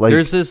play." Like,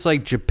 There's this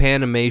like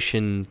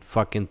Japanimation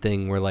fucking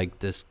thing where like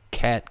this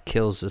cat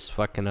kills this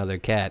fucking other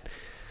cat.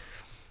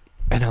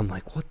 And I'm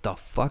like, what the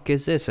fuck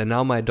is this? And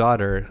now my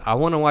daughter, I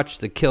want to watch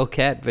the kill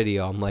cat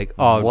video. I'm like,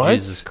 oh, What?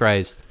 Jesus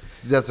Christ.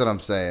 that's what I'm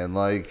saying.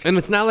 Like, And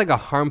it's not like a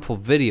harmful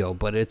video,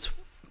 but it's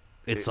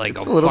like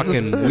It's a a little fucking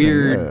disturbing,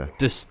 weird, yeah.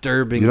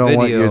 disturbing you don't video.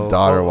 want your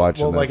daughter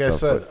watching Well, that like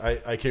stuff. I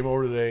said, I came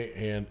over today,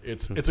 and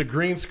it's a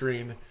green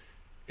screen,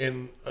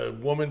 and a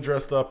woman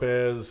dressed up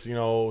as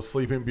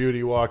Sleeping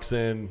Beauty walks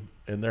in,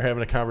 and they're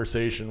having a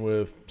conversation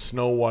with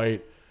Snow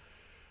White.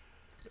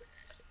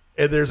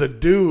 And there's a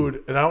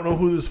dude, and I don't know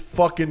who this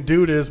fucking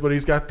dude is, but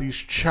he's got these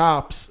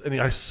chops, and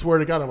I swear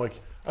to God, I'm like,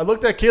 I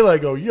looked at Kayla, I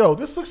go, yo,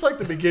 this looks like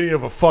the beginning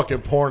of a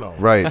fucking porno.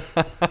 Right.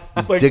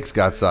 It's like, Dick's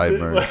got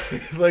sideburns.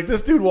 like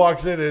this dude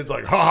walks in, and it's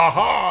like, ha ha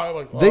ha. I'm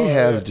like, oh, They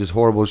have yeah. just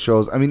horrible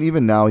shows. I mean,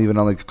 even now, even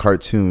on like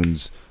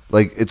cartoons,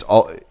 like it's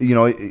all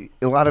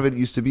a lot of it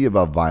used to be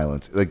about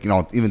violence. Like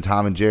even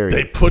Tom and Jerry.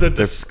 They put a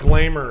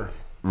disclaimer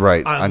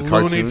right on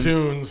Looney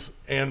Tunes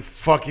and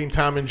fucking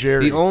Tom and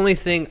Jerry. The only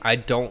thing I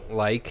don't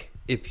like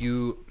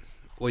you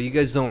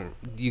guys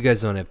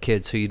don't have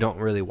kids, so you don't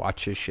really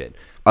watch this shit.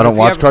 I don't If you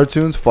watch ever-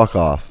 cartoons. Fuck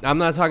off. I'm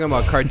not talking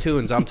about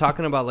cartoons. I'm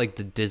talking about like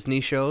the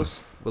Disney shows,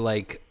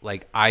 like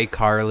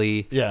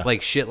iCarly, Yeah.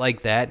 like shit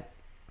like that.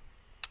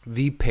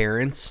 The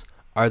parents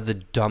are the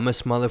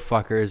dumbest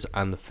motherfuckers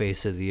on the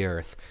face of the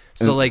earth.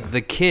 So like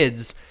the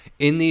kids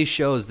in these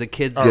shows, the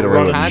kids Get away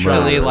are with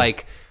constantly murder.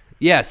 like,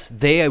 yes,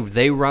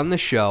 they run the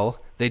show.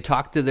 They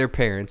talk to their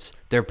parents.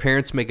 Their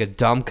parents make a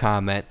dumb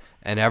comment,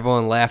 and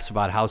everyone laughs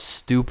about how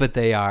stupid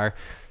they are.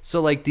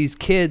 So like these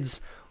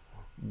kids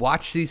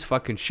watch these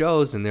fucking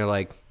shows and they're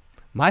like,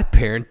 my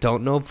parent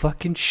don't know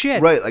fucking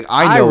shit. Right, like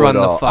I know run it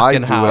the all.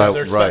 fucking I do what house.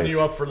 They're right. setting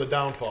you up for the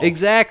downfall.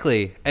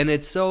 Exactly. And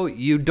it's so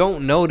you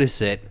don't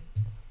notice it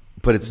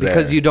But it's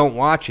because there. you don't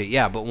watch it.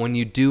 Yeah, but when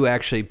you do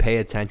actually pay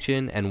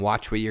attention and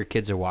watch what your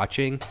kids are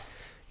watching,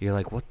 you're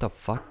like, what the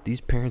fuck?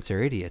 These parents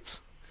are idiots.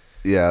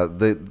 Yeah,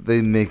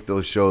 they make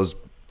those shows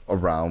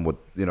around with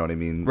what I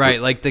mean.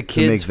 Right, like the to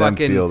kids make them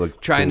fucking feel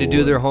like trying to cool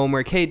do their and-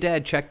 homework. Hey,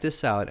 Dad, check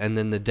this out. And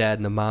then the dad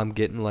and the mom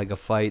get in like a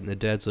fight, and the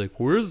dad's like,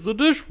 where's the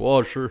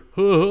dishwasher?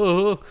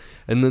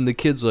 And then the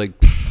kid's like,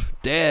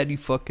 Dad, you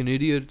fucking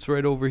idiot, it's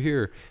right over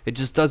here. It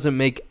just doesn't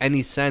make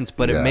any sense,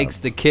 but Yeah. it makes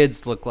the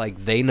kids look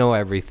like they know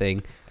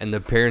everything, and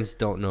the parents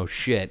don't know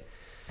shit.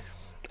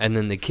 And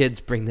then the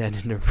kids bring that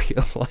into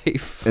real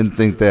life. and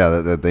think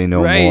that they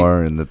know Right.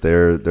 more and that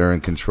they're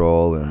in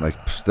control and like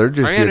they're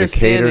just I here to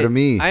understand cater it- to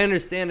me. I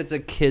understand it's a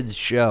kid's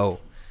show,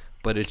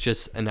 but it's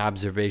just an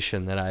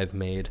observation that I've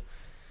made.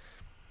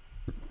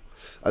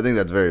 I think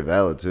that's very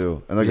valid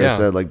too. And like I Yeah.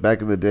 said, like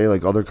back in the day,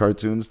 like other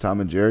cartoons, Tom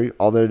and Jerry,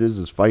 all that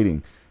is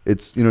fighting.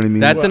 It's, you know what I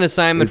mean? That's an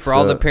assignment It's, for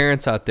all the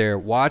parents out there.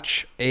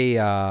 Watch a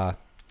Watch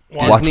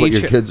what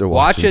your kids are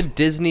Watch a watching.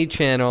 Disney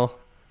Channel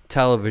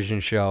television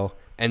show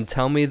and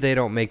tell me they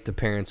don't make the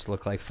parents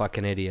look like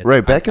fucking idiots. Right,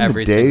 on back in the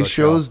every day single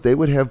shows, show. they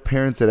would have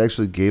parents that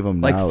actually gave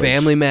them Like knowledge.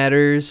 Family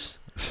Matters,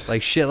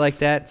 like shit like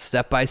that,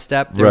 step by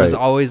step. There was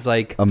Right. always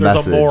like a There's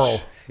message. a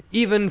moral.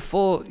 even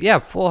Full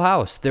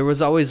House. There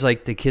was always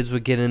like the kids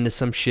would get into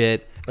some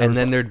shit. And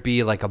then there'd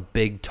be like a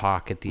big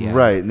talk at the end.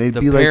 Right, and they'd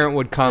the be like- parent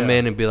would come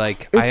in and be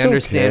like, It's I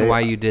understand okay. why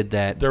you did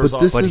that. There was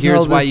But this but is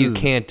here's how why this you is-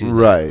 can't do that.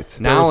 Right.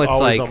 Now There's it's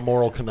always like a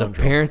moral the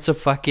conundrum. parent's a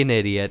fucking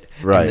idiot.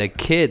 Right. And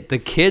the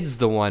kid's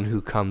the one who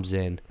comes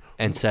in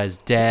and says,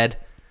 Dad,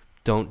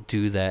 don't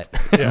do that.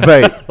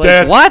 Right. Like,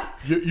 Dad, what?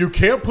 You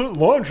can't put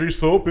laundry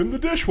soap in the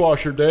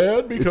dishwasher,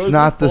 Dad, because It's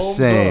not it the foams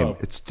same.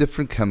 up. It's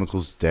different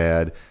chemicals,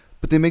 Dad.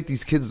 But they make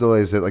these kids, though,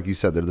 like you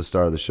said, they're the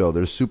star of the show.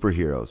 They're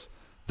superheroes.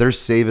 They're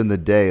saving the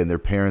day, and their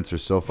parents are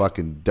so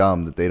fucking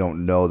dumb that they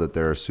don't know that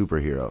they're a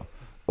superhero.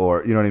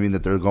 Or, you know what I mean,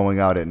 that they're going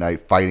out at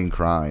night fighting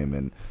crime.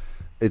 And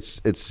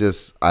it's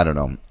just, I don't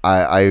know.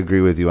 I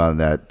agree with you on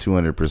that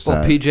 200%.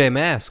 Well, PJ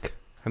Mask.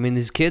 I mean,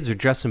 these kids are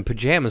dressed in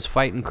pajamas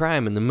fighting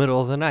crime in the middle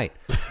of the night.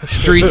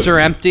 Streets are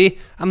empty.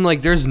 I'm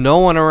like, there's no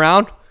one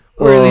around.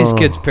 Where are these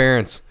kids'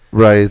 parents?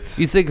 Right.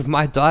 You think if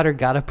my daughter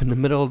got up in the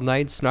middle of the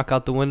night, snuck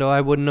out the window,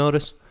 I wouldn't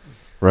notice?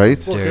 Right?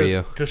 Well, Dare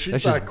you. Because she's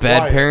That's not just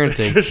bad quiet.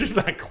 parenting. Because she's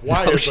not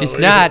quiet. No, she's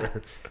though, not.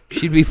 either.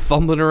 She'd be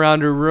fumbling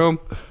around her room.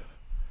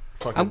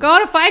 Fucking I'm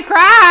going to fight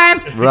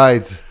crime.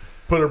 Right.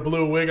 put her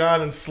blue wig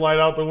on and slide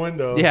out the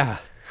window. Yeah.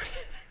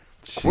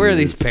 Where are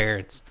these Jeez.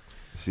 parents?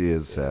 She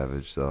is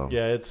savage, though.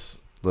 Yeah, it's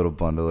Little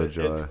bundle of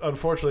joy.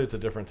 unfortunately it's a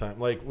different time.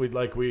 Like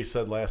we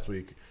said last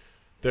week,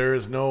 there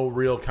is no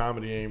real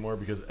comedy anymore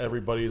because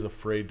everybody is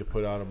afraid to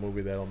put on a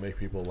movie that'll make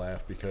people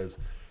laugh because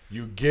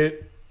you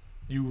get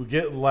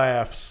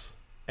laughs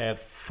at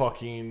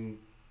fucking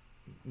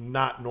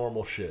not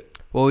normal shit.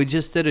 Well, we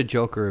just did a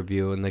Joker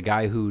review, and the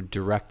guy who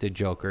directed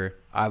Joker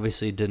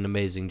obviously did an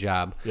amazing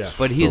job. Yeah.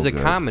 But he's So a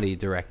good. comedy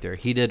director.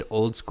 He did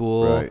Old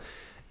School Right.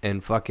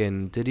 and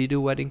fucking... Did he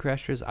do Wedding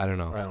Crashers? I don't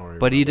know. I don't remember.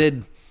 But he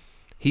did...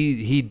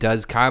 He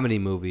does comedy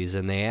movies,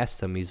 and they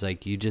asked him, he's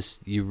like,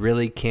 you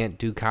really can't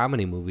do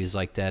comedy movies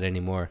like that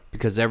anymore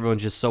because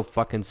everyone's just so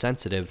fucking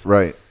sensitive.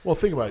 Right. Well,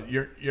 think about it.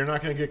 You're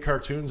not going to get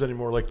cartoons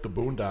anymore like the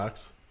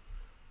Boondocks.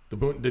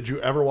 Did you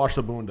ever watch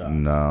the Boondocks?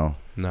 No.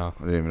 No.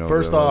 I didn't even know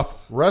First what that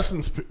was.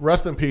 off,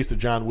 rest in peace to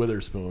John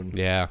Witherspoon.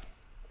 Yeah.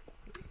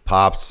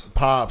 Pops.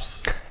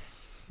 Pops.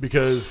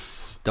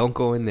 Because Don't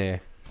go in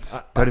there.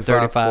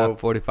 35,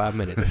 45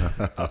 minutes.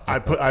 I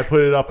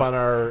put it up on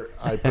our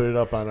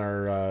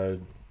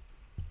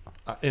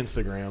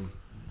Instagram.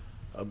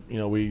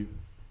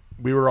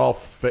 We were all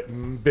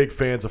big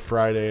fans of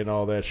Friday and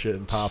all that shit,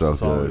 and Pops So was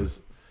good.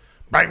 always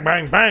bang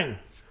bang bang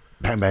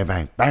Bang, bang,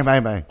 bang. Bang,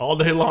 bang, bang. all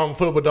day long,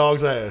 foot up a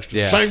dog's ass. Just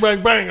Yeah. bang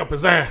bang bang up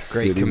his ass.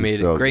 Great Dude, he was comedic,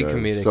 so great good.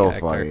 comedic So actor.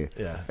 funny.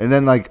 Yeah. And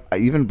then, like,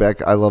 even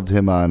back, I loved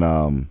him on,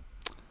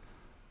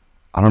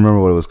 I don't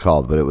remember what it was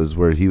called, but it was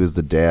where he was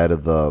the dad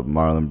of the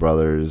Marlon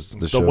Brothers.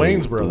 The show,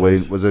 Wayans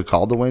Brothers. Was it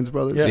called The Wayans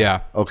Brothers? Yeah. Yeah.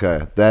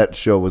 Okay. That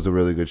show was a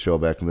really good show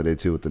back in the day,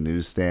 too, with the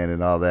newsstand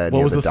and all that. What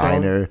He was had the song?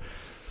 diner.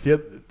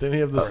 Didn't he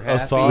have this We're a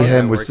happy. song? We had,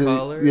 Yeah, we're we're singing,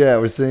 colors. yeah,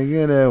 we're singing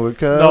and we're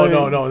coloring.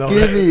 No.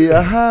 Give me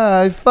a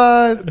high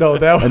five. No,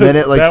 that was And then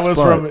it, like, that was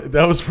spun.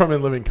 that was from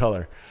In Living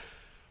Color.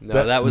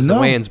 No, that was the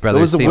Wayans That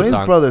Brothers was the theme Wayans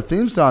song. Brothers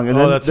theme song. And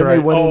then that's they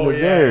right. went Oh,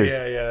 into yeah, theirs.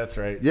 Yeah, that's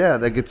right. Yeah,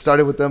 like it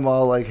started with them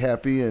all like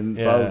happy and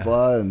blah Yeah. blah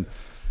blah, and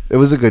it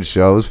was a good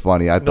show. It was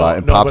funny, I thought,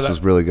 and Pops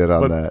was really good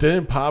on but that.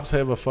 Didn't Pops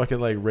have a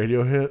fucking like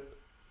radio hit?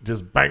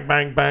 Just bang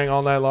bang bang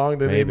all night long.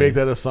 Didn't he Maybe. make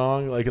that a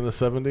song like in the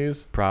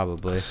 70s?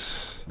 Probably.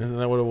 Isn't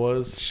that what it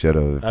was? Should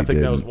have. I think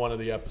that was one of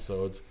the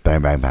episodes.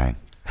 Bang bang bang.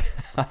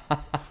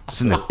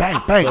 Just in the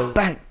bang bang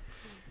bang.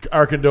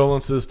 Our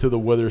condolences to the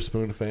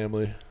Witherspoon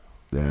family.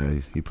 Yeah,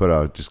 he put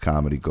out just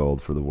comedy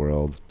gold for the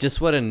world. Just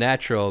what a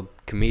natural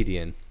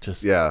comedian.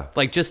 Just Yeah,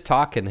 Like just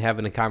talking,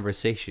 having a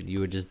conversation, you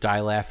would just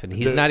die laughing.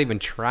 He's Dude. not even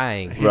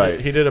trying.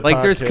 Right. He did a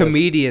Like there's podcast.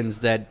 comedians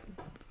that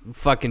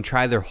fucking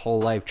try their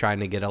whole life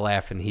trying to get a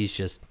laugh, and he's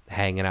just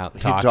hanging out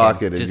talking,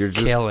 talking, and just you're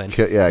just killing.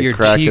 yeah, Your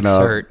cracking cheeks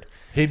up. hurt.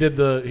 He did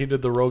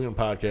the Rogan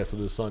podcast with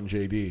his son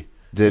JD.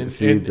 did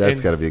see and- that's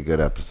and- got to be a good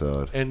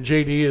episode. And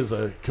JD is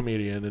a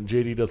comedian, and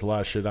JD does a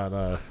lot of shit on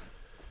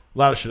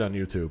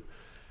YouTube.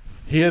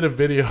 He had a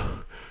video.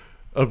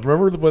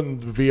 Remember when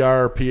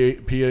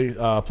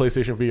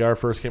PlayStation VR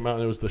first came out,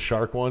 and it was the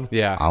shark one.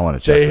 Yeah. I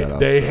want to check that out.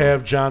 They still.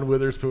 have John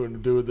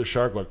Witherspoon do the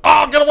shark like,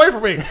 oh, get away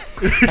from me!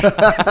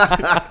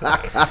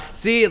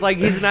 See, like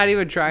he's not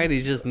even trying.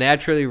 He's just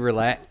naturally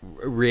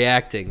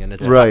reacting, and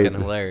it's Right. fucking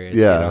hilarious.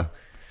 Yeah. You know?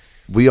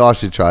 We all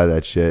should try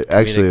that shit.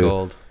 Actually,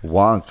 gold.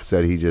 Wonk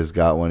said he just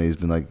got one. He's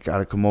been like,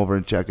 gotta come over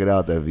and check it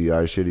out. That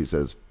VR shit, he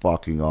says,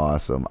 fucking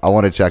awesome. I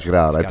want to check it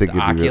out. He's I got think the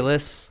it'd be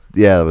Oculus.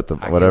 yeah, with the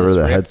whatever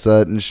the Rift.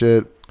 headset and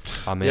shit.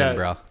 I'm in, Yeah,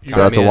 bro. you Shout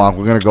out to I'm in. Wonk.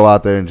 We're gonna go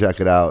out there and check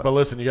it out. But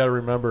listen, you got to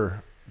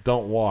remember,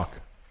 don't walk.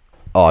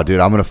 Oh, dude,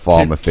 I'm gonna fall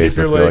on my face.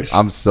 I your feel legs- like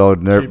I'm so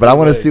nervous, keep but I your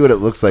want to see what it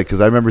legs. looks like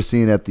because I remember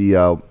seeing at the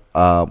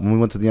when we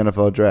went to the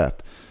NFL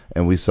draft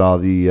and we saw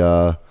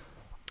the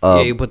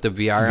Yeah, you put the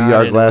VR, VR on, and it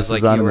was glasses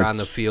like on you and were the- on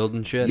the field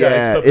and shit.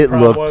 yeah, except the it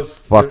problem looked was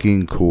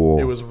fucking cool.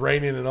 It was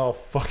raining and all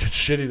fucking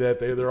shitty that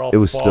day. They're all. It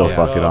was still fogged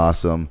fucking up.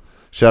 awesome.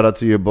 Shout out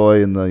to your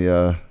boy in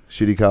the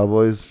Shitty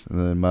Cowboys and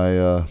then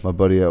my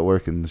buddy at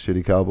work in the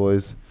Shitty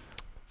Cowboys.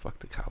 Fuck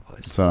the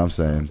Cowboys. That's what I'm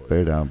saying.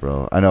 Bear down,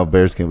 bro. I know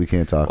Bears we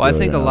can't talk. Well, I really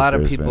think a right now lot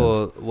as of Bears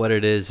people, fans. what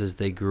it is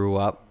they grew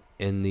up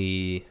in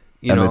the,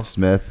 you Emmitt know,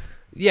 Smith.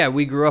 yeah,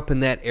 we grew up in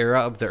that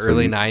era of the So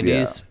early you- 90s.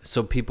 yeah.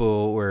 So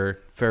people were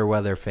fair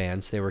weather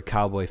fans. They were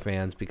Cowboy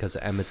fans because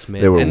of Emmitt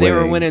Smith. They were and they were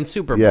winning. winning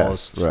Super Yes,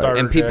 Bowls. right. Starter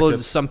And people,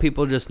 jackets. some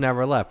people just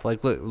never left.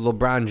 Like look,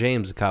 LeBron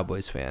James, a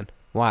Cowboys fan.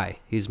 Why?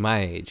 He's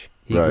my age.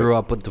 He Right. grew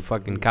up with the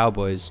fucking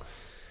Cowboys.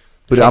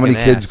 But how many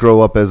kicking kids ass. grow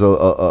up as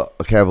a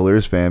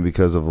Cavaliers fan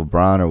because of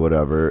LeBron or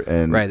whatever?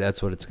 And Right,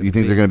 that's what it's going you to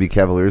think be. they're going to be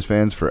Cavaliers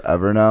fans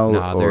forever now?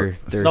 No, or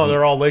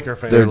They're all Laker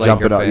fans. they're Laker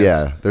jumping off. fans.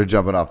 Yeah, they're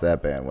jumping off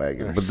that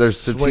bandwagon. But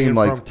there's a Swinging team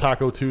like from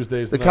Taco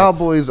Tuesdays. the nuts.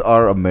 Cowboys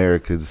are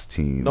America's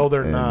team. No,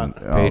 they're and- not.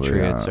 oh, they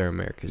Patriots are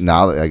America's.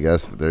 Now I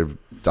guess they're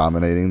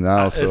dominating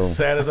now. So As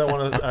sad as I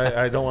want to,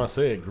 I don't want to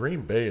say it.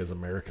 Green Bay is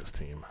America's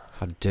team.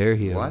 How dare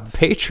you? What?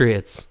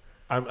 Patriots.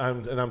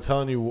 I'm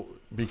telling you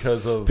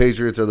because of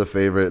Patriots are the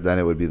favorite. Then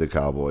it would be the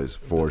Cowboys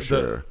for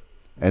sure.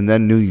 And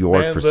then New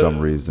York Man, for some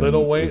reason.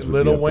 Little would be Wayne,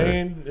 up there.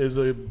 Wayne is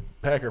a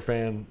Packer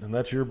fan, and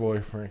that's your boy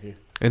Frankie.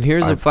 And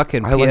here's I- a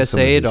fucking I liked some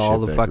of PSA his to all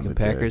shit the back in fucking the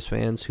day. Packers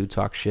fans who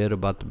talk shit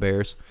about the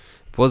Bears.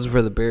 If it wasn't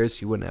for the Bears,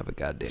 you wouldn't have a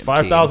goddamn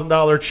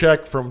 $5,000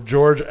 check from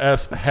George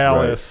S.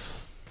 Hallis.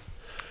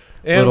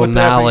 Little with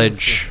that being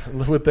knowledge.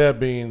 s- with that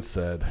being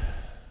said, team.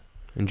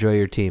 Enjoy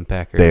your team,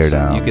 Packers. Bear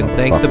down, You can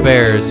thank the motherfuckers.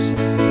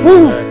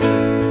 Bears.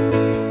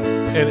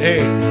 and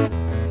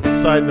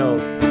a side note,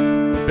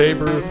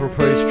 Babe Ruth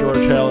replaced George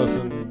Hallis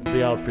in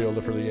the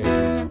outfielder for the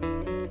Yankees.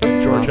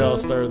 George Hallis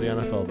started the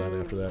NFL then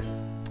after that.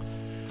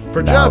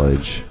 For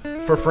Knowledge.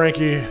 Jeff, for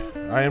Frankie,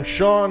 I am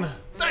Sean.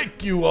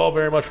 Thank you all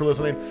very much for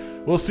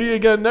listening. We'll see you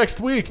again next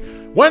week.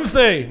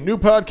 Wednesday, new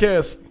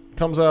podcast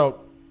comes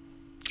out.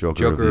 Joker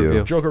Joker review.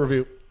 review. Joker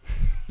review.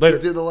 Later.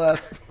 Let's hear the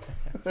laugh.